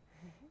away,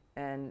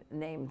 and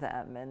named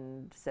them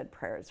and said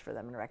prayers for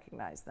them and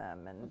recognized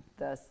them. And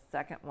the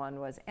second one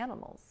was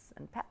animals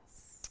and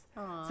pets.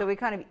 Aww. So we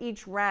kind of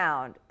each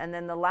round, and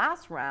then the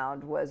last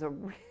round was a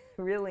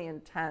really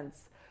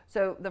intense.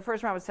 So the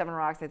first round was 7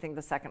 rocks. I think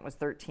the second was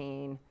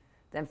 13,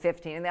 then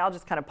 15, and they all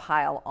just kind of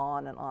pile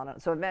on and on.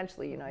 So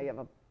eventually, you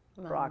have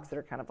rocks that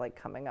are kind of like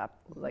coming up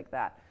like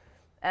that.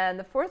 And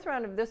the fourth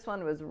round of this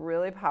one was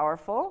really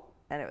powerful,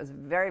 and it was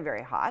very,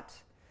 very hot.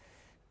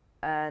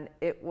 And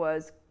it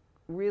was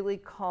really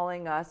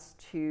calling us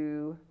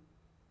to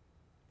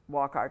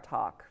walk our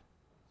talk.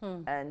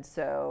 And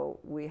so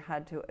we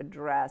had to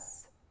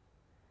address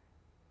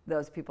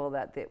those people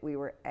that we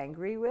were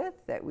angry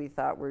with, that we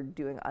thought were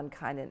doing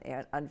unkind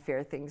and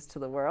unfair things to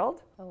the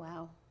world. Oh,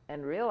 wow.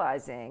 And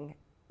realizing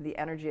the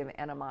energy of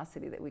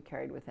animosity that we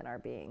carried within our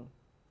being.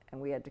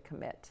 And we had to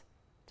commit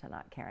to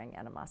not carrying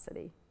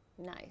animosity.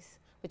 Nice.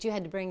 But you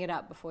had to bring it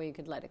up before you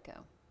could let it go.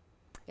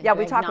 Yeah,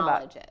 we talk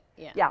about it.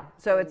 Yeah.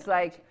 So it's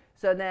like,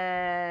 so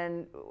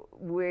then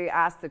we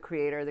ask the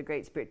Creator, the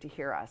Great Spirit, to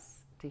hear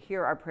us, to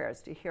hear our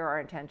prayers, to hear our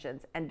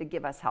intentions, and to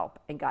give us help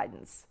and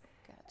guidance.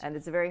 Gotcha. And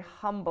it's a very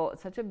humble,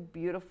 it's such a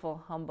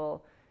beautiful,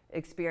 humble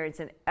experience,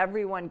 and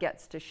everyone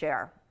gets to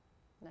share.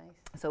 Nice.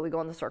 So we go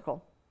in the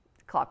circle,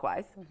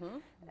 clockwise,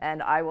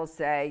 and I will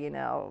say,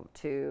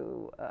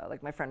 to,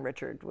 like my friend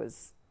Richard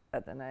was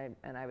at the night,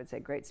 and I would say,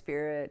 Great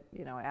Spirit,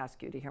 I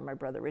ask you to hear my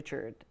brother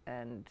Richard,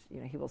 and,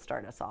 he will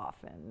start us off.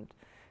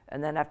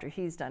 And then after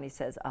he's done, he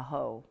says,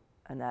 aho,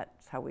 and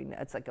that's how we know.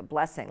 It's like a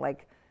blessing,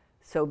 like,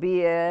 so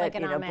be it, like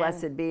an amen.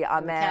 Blessed be,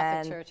 amen. In the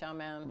Catholic Church,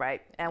 amen.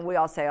 Right, and we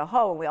all say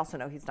aho, and we also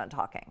know he's done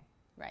talking.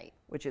 Right.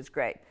 Which is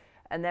great.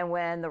 And then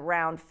when the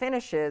round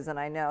finishes, and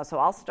I know, so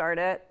I'll start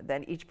it,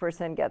 then each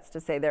person gets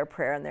to say their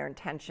prayer and their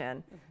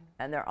intention,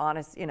 and they're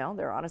honest,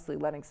 they're honestly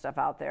letting stuff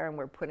out there, and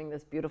we're putting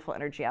this beautiful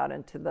energy out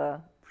into the,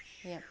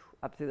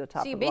 up through the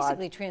top of the So you're lodge.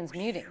 basically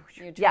transmuting.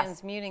 You're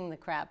transmuting the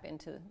crap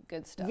into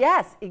good stuff.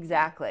 Yes,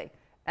 exactly.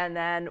 And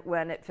then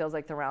when it feels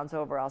like the round's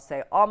over, I'll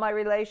say, all my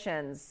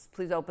relations,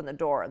 please open the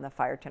door. And the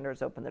fire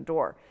tenders open the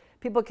door.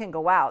 People can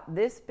go out.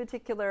 This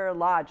particular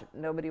lodge,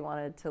 nobody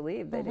wanted to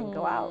leave. They didn't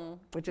go out,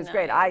 which is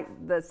great.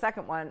 The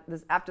second one,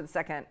 after the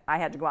second, I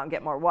had to go out and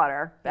get more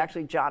water. But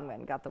actually, John went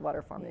and got the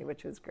water for me,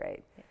 which was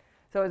great.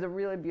 So it was a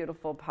really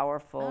beautiful,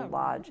 powerful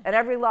lodge. And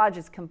every lodge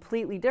is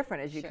completely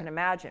different, as you can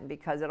imagine,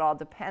 because it all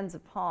depends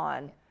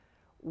upon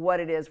what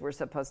it is we're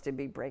supposed to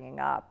be bringing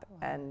up.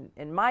 And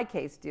in my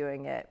case,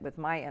 doing it with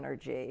my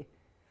energy,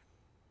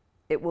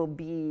 it will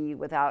be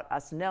without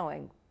us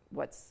knowing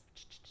what's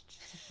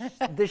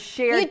the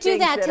shared You do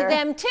that to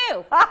them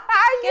too.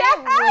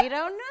 Yeah. We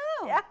don't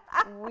know. Yeah.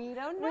 We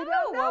don't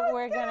know what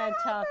we're going to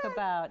talk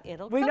about.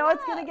 We know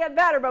it's going to get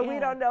better, but we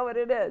don't know what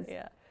it is.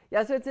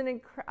 Yeah. So it's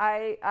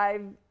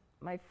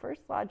my first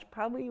lodge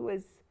probably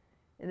was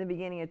in the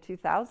beginning of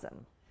 2000.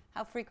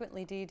 How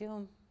frequently do you do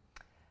them?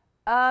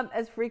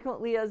 As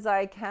frequently as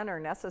I can or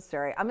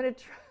necessary. I'm going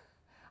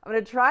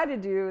to try to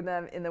do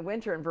them in the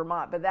winter in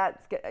Vermont, but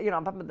that's,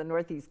 I'm up in the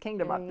Northeast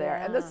Kingdom up there,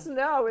 and the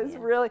snow is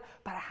really,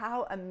 but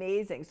how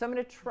amazing. So I'm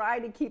going to try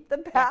to keep the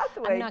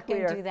pathway clear. I'm not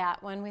going to do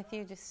that one with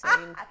you, just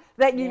saying.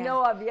 That you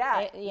know of,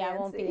 I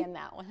won't be in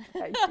that one.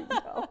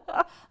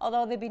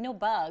 Although there'd be no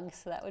bugs,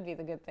 so that would be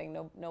the good thing,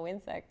 no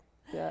insects.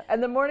 Yeah,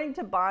 and the morning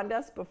to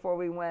Bondas, before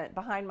we went,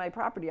 behind my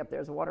property up there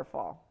is a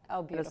waterfall.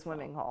 Oh, beautiful. And a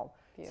swimming hole.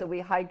 Beautiful. So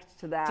we hiked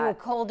to that. Do a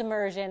cold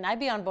immersion. I'd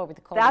be on board with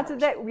the cold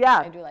immersion.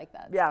 I do like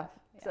that Yeah. stuff.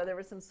 So there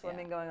was some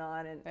swimming going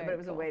on, but it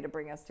was a way to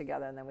bring us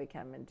together, and then we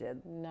came and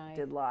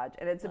did lodge.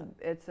 And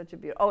it's such a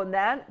beautiful. Oh, and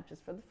then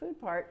just for the food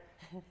part,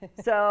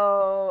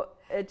 so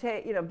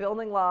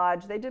building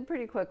lodge, they did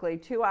pretty quickly.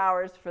 2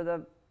 hours for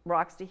the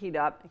rocks to heat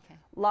up. Okay.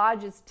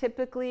 Lodge is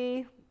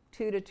typically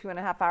 2 to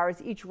 2.5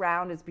 hours. Each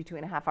round is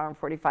between a half hour and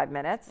 45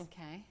 minutes.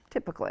 Okay.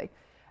 Typically,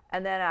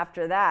 and then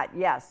after that,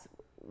 yes,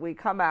 we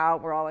come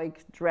out. We're all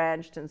like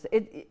drenched, and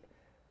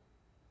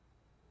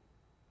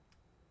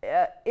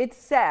it's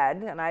said,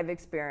 and I've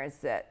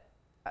experienced it,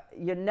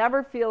 you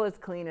never feel as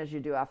clean as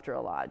you do after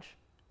a lodge.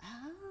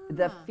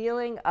 The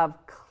feeling of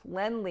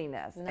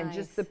cleanliness and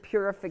just the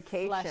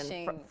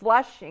purification,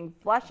 flushing,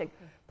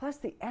 plus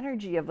the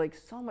energy of like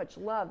so much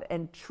love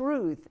and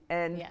truth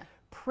and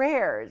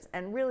prayers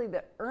and really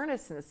the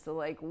earnestness to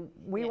like,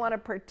 we want to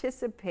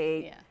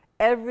participate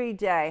every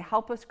day.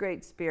 Help us,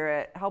 Great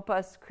Spirit. Help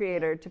us,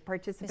 Creator, to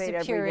participate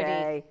every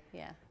day.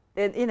 Yeah.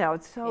 And,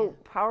 it's so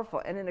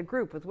powerful. And in a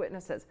group with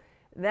witnesses.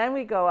 Then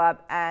we go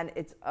up, and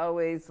it's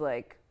always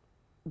like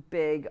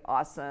big,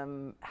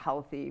 awesome,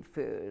 healthy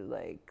food.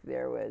 Like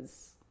there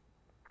was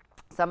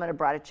someone had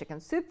brought a chicken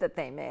soup that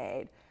they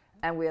made,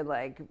 and we had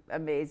like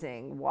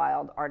amazing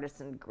wild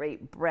artisan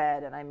great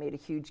bread, and I made a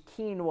huge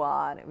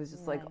quinoa, and it was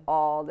just like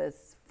all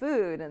this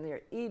food, and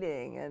they're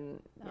eating, and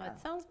it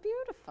sounds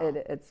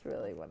beautiful. It's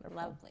really wonderful.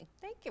 Lovely.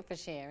 Thank you for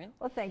sharing.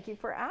 Well, thank you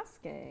for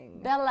asking.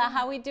 Bella,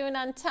 how are we doing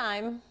on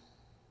time?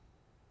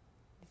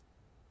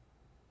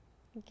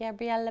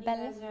 Gabriella,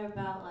 Bella? You guys are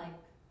about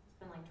it's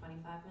been like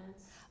 25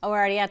 minutes. Oh, we're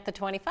already at the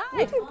 25?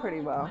 We do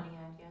pretty well. 20,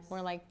 I guess.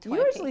 We're like 20.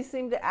 You usually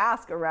seem to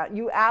ask around,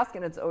 you ask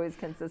and it's always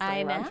consistent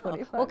around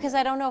 25. Well, because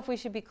I don't know if we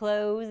should be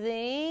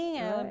closing.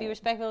 I want to be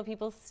respectful of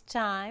people's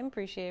time.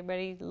 Appreciate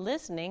everybody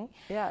listening.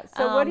 Yeah.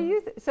 So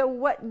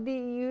what do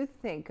you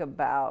think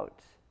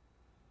about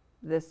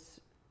this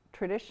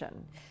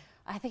tradition?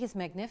 I think it's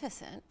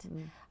magnificent.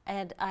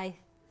 And I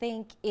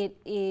think it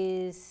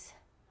is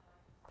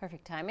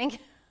perfect timing.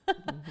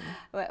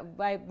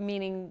 By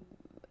meaning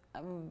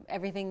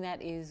everything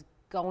that is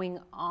going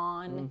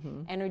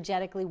on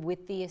energetically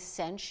with the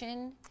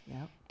ascension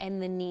and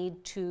the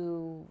need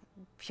to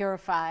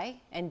purify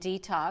and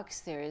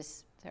detox.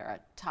 There are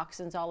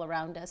toxins all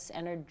around us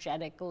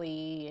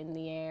energetically in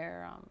the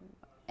air,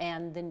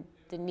 and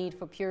the need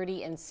for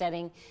purity and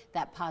setting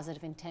that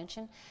positive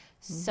intention.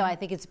 So I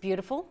think it's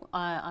beautiful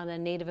on a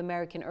Native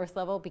American earth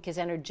level, because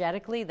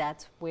energetically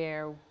that's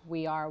where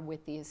we are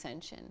with the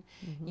ascension.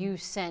 You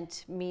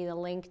sent me the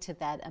link to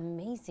that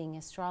amazing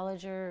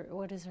astrologer.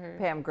 What is her?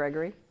 Pam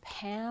Gregory.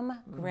 Pam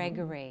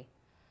Gregory.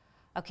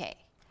 Okay.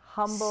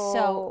 Humble,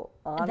 so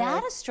honest.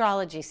 That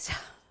astrology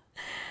stuff.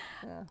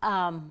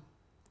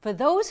 For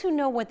those who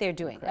know what they're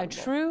doing, a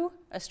true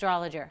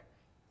astrologer,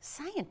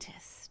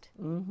 scientist,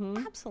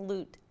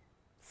 absolute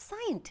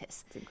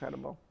scientist. It's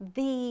incredible.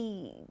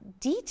 The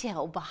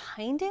detail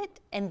behind it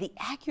and the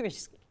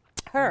accuracy,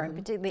 in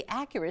particular, the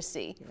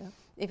accuracy.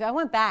 If I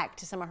went back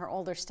to some of her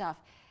older stuff,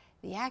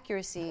 the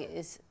accuracy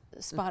is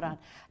spot on.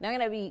 Now I'm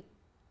going to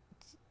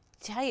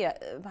tell you,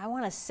 I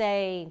want to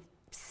say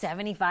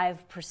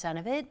 75%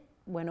 of it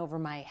went over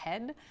my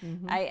head.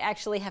 I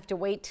actually have to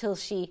wait till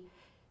she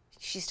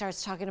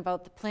starts talking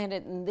about the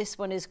planet, and this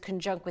one is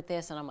conjunct with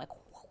this, and I'm like,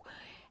 whoa.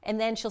 And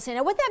then she'll say,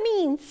 now what that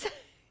means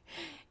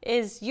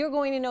is you're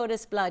going to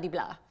notice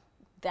blah-de-blah,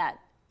 that,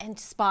 and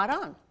spot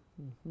on.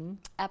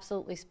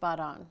 Absolutely spot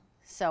on.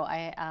 So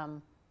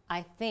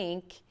I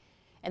think,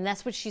 and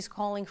that's what she's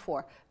calling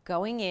for,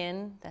 going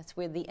in, that's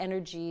where the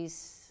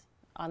energies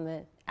on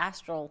the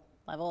astral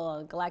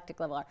level, galactic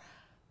level are,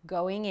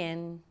 going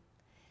in,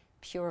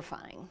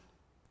 purifying,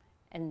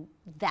 And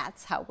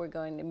that's how we're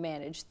going to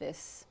manage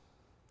this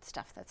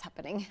stuff that's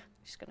happening.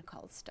 I'm just going to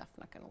call it stuff,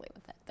 I'm not going to label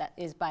it that. That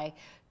is by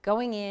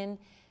going in,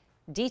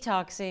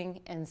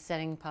 detoxing, and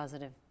setting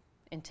positive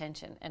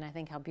intention. And I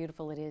think how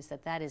beautiful it is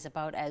that that is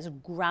about as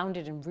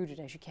grounded and rooted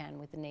as you can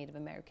with the Native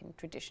American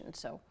tradition.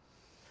 So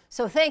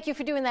thank you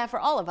for doing that for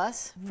all of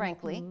us,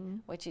 frankly,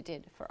 what you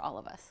did for all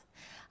of us.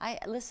 I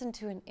listened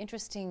to an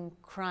interesting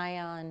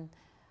Cryon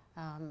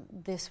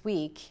this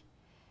week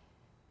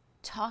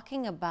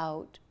talking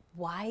about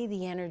why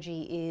the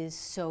energy is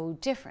so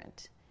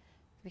different.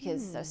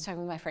 Because I was talking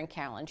with my friend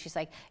Carolyn. She's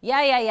like,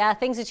 yeah,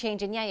 things are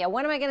changing. Yeah,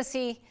 when am I going to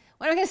see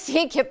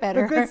it get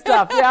better? The good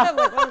stuff, yeah. I'm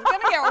like, well, it's going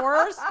to get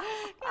worse.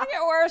 It's going to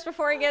get worse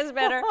before it gets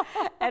better.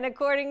 And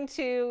according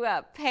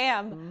to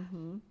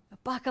Pam,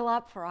 buckle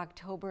up for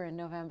October and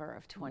November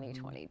of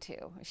 2022.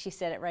 She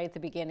said it right at the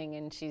beginning,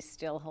 and she's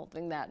still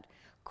holding that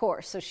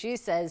course. So she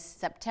says,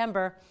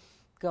 September,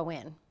 go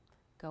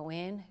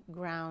in,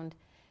 ground,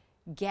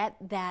 get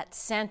that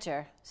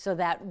center so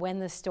that when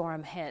the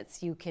storm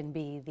hits, you can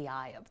be the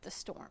eye of the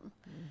storm.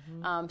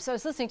 So I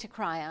was listening to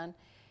Cryon,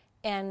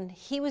 and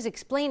he was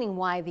explaining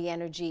why the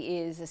energy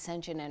is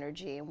ascension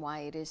energy and why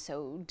it is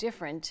so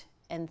different,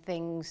 and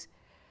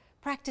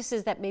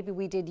practices that maybe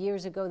we did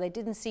years ago that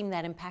didn't seem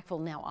that impactful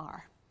now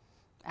are.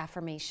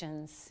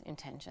 Affirmations,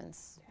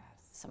 intentions,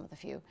 some of the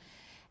few.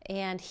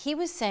 And he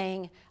was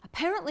saying,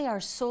 apparently our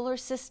solar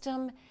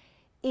system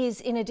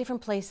is in a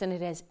different place than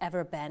it has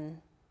ever been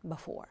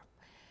before.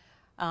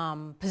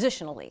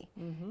 Positionally.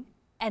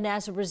 And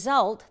as a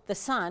result, the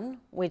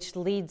sun, which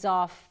leads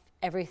off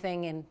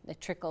everything and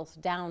it trickles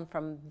down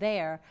from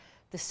there,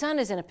 the sun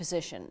is in a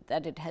position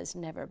that it has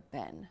never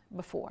been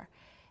before,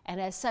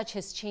 and as such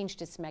has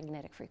changed its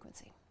magnetic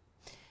frequency.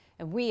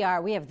 And we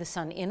have the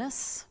sun in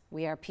us,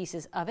 we are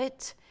pieces of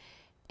it,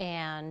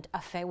 and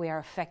we are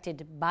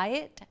affected by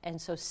it. And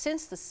so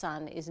since the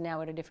sun is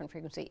now at a different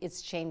frequency,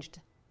 it's changed.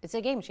 It's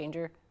a game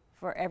changer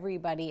for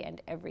everybody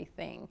and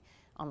everything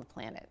on the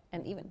planet,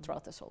 and even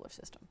throughout the solar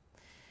system.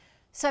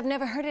 So I've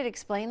never heard it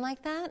explained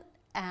like that.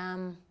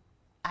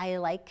 I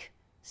like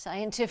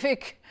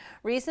scientific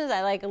reasons.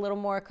 I like a little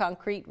more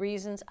concrete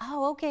reasons.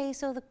 Oh, okay,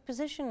 so the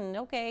position,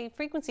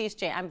 frequencies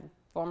change. I'm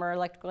a former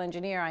electrical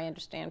engineer. I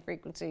understand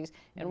frequencies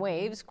and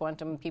waves.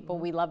 Quantum people,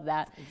 we love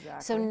that.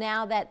 Exactly. So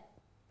now that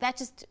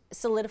just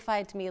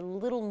solidified to me a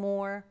little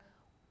more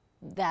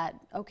that,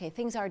 okay,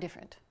 things are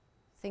different.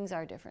 Things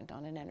are different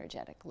on an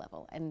energetic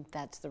level, and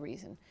that's the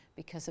reason,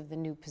 because of the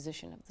new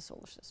position of the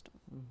solar system.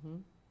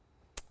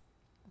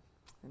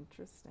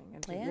 Interesting.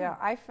 Yeah,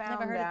 I found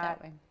never heard it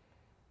that way.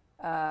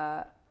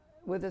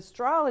 With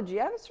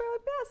astrology, I was sort of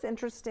like, that's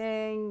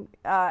interesting.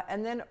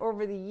 And then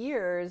over the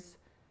years,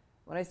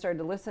 when I started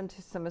to listen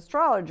to some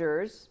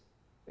astrologers,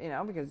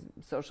 because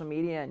social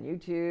media and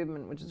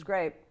YouTube, which is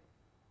great,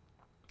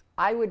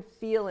 I would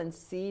feel and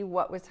see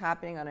what was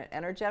happening on an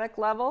energetic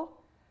level.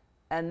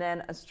 And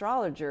then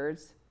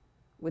astrologers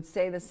would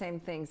say the same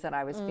things that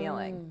I was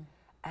feeling.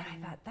 And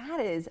I thought, that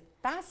is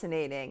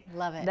fascinating.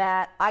 Love it.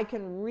 That I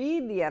can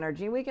read the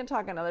energy. We can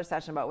talk another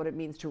session about what it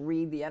means to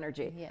read the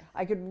energy. Yeah.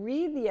 I could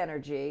read the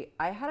energy.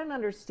 I had an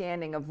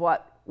understanding of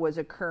what was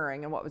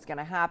occurring and what was going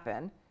to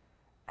happen.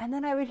 And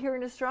then I would hear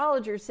an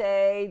astrologer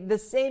say the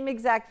same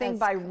exact thing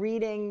by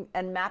reading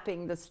and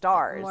mapping the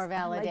stars. More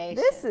validation. Like,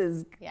 this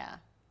is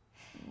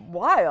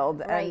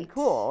wild and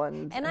cool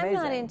and amazing. I'm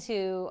not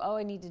into,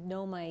 I need to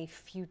know my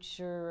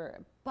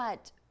future.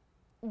 But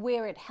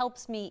where it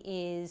helps me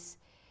is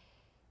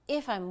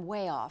if I'm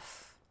way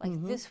off.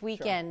 Like this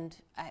weekend,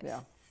 I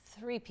have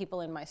 3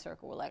 people in my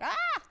circle were like,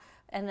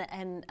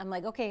 and I'm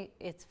like, okay,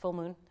 it's full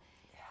moon.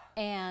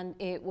 And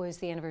it was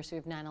the anniversary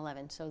of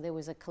 9/11. So there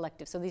was a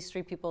collective. So these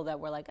 3 people that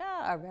were like,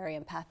 are very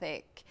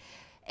empathic.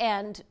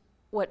 And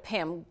what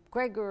Pam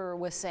Greger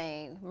was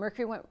saying,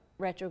 Mercury went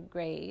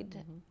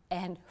retrograde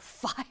and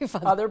 5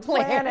 other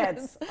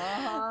planets.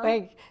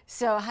 Like,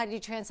 so how do you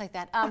translate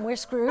that? We're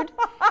screwed.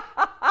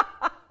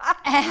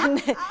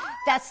 And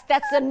that's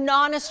the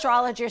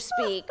non-astrologer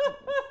speak.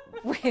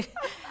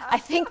 I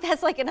think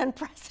that's like an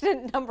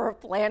unprecedented number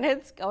of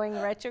planets going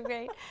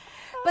retrograde.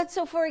 But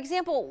so, for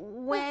example,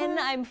 when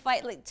I'm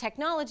fighting,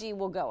 technology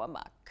will go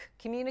amok.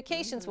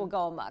 Communications will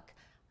go amok.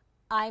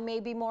 I may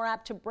be more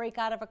apt to break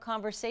out of a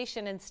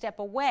conversation and step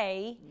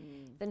away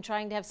than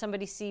trying to have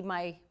somebody see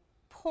my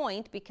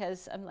point,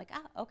 because I'm like,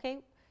 okay,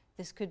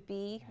 this could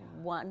be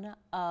one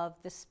of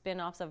the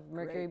spin-offs of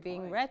Mercury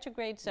being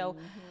retrograde. So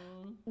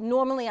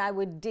normally I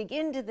would dig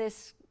into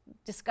this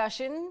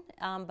discussion,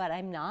 but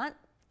I'm not.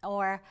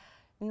 Or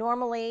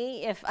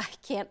normally if I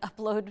can't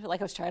upload,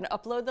 like I was trying to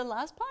upload the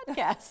last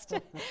podcast.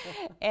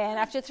 And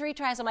after 3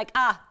 tries, I'm like,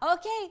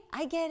 okay,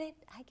 I get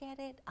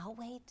it, I'll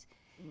wait.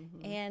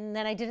 And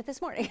then I did it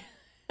this morning.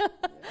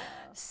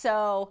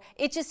 So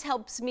it just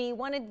helps me.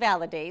 One, it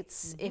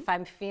validates if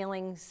I'm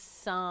feeling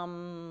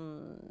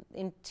some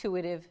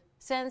intuitive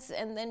sense.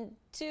 And then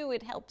 2,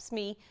 it helps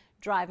me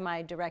drive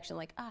my direction.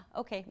 Like,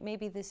 okay,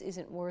 maybe this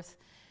isn't worth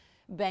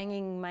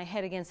banging my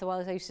head against the wall.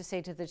 As I used to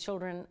say to the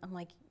children, I'm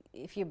like,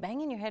 if you're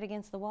banging your head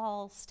against the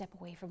wall, step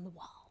away from the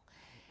wall.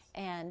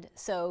 And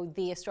so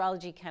the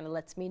astrology kind of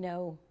lets me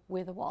know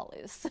where the wall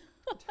is.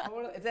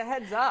 Totally. It's a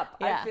heads up.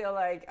 Yeah. I feel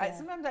like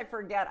sometimes I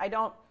forget. I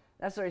don't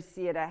necessarily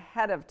see it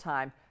ahead of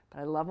time, but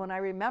I love when I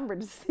remember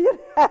to see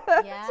it ahead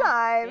of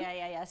time.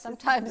 Yeah.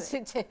 Sometimes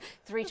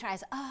 3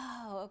 tries.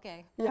 Oh,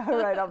 okay. Yeah,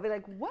 right. I'll be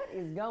like, what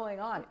is going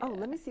on? Oh,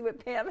 let me see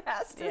what Pam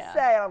has to Yeah.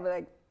 say. I'll be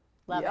like,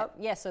 Love yep.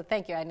 it. Yeah, so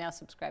thank you. I now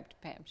subscribe to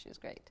Pam. She's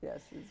great.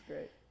 Yes, she's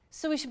great.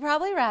 So we should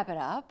probably wrap it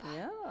up.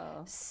 Yeah.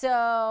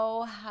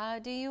 So how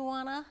do you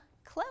want to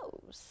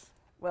close?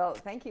 Well,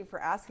 thank you for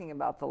asking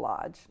about the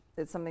lodge.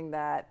 It's something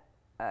that,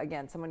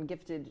 again, someone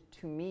gifted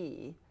to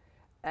me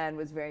and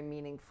was very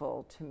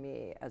meaningful to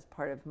me as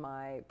part of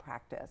my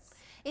practice.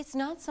 It's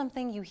not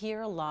something you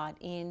hear a lot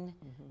in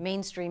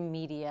mainstream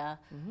media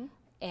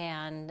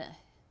and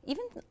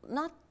even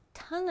not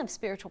ton of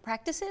spiritual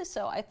practices,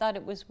 so I thought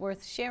it was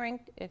worth sharing.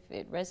 If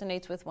it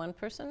resonates with one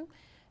person,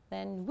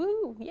 then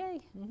woo,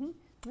 yay.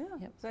 Yeah.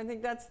 Yep. So I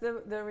think that's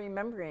the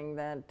remembering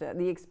that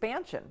the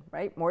expansion,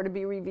 right? More to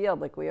be revealed,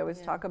 like we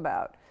always talk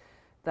about.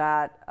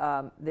 That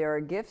there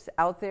are gifts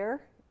out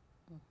there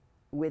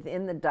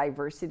within the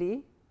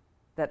diversity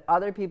that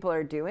other people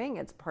are doing.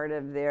 It's part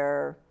of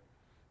their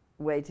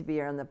way to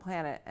be on the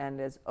planet, and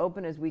as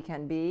open as we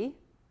can be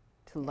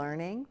to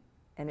learning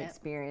and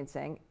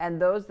experiencing. And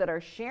those that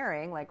are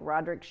sharing, like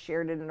Roderick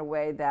shared it in a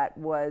way that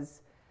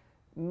was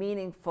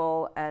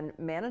meaningful and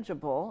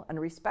manageable and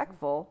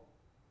respectful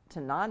to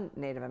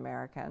non-Native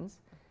Americans.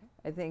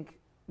 I think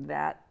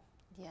that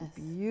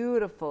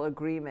beautiful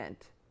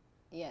agreement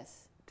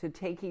to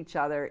take each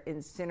in in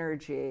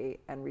synergy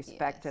and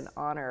respect and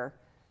honor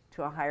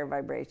to a higher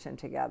vibration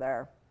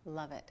together.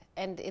 Love it.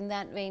 And in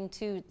that vein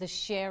too, the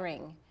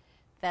sharing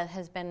that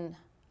has been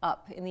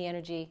up in the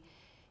energy.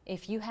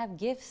 If you have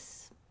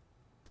gifts,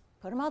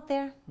 put them out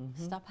there.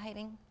 Stop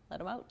hiding. Let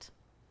them out.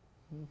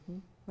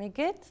 Very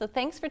good. So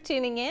thanks for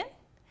tuning in.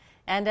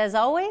 And as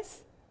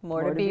always,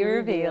 more to be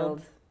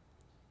revealed.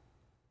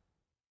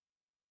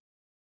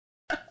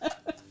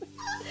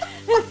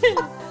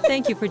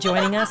 Thank you for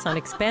joining us on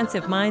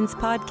Expansive Minds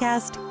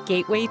podcast,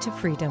 Gateway to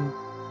Freedom.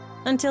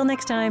 Until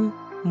next time,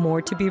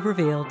 more to be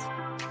revealed.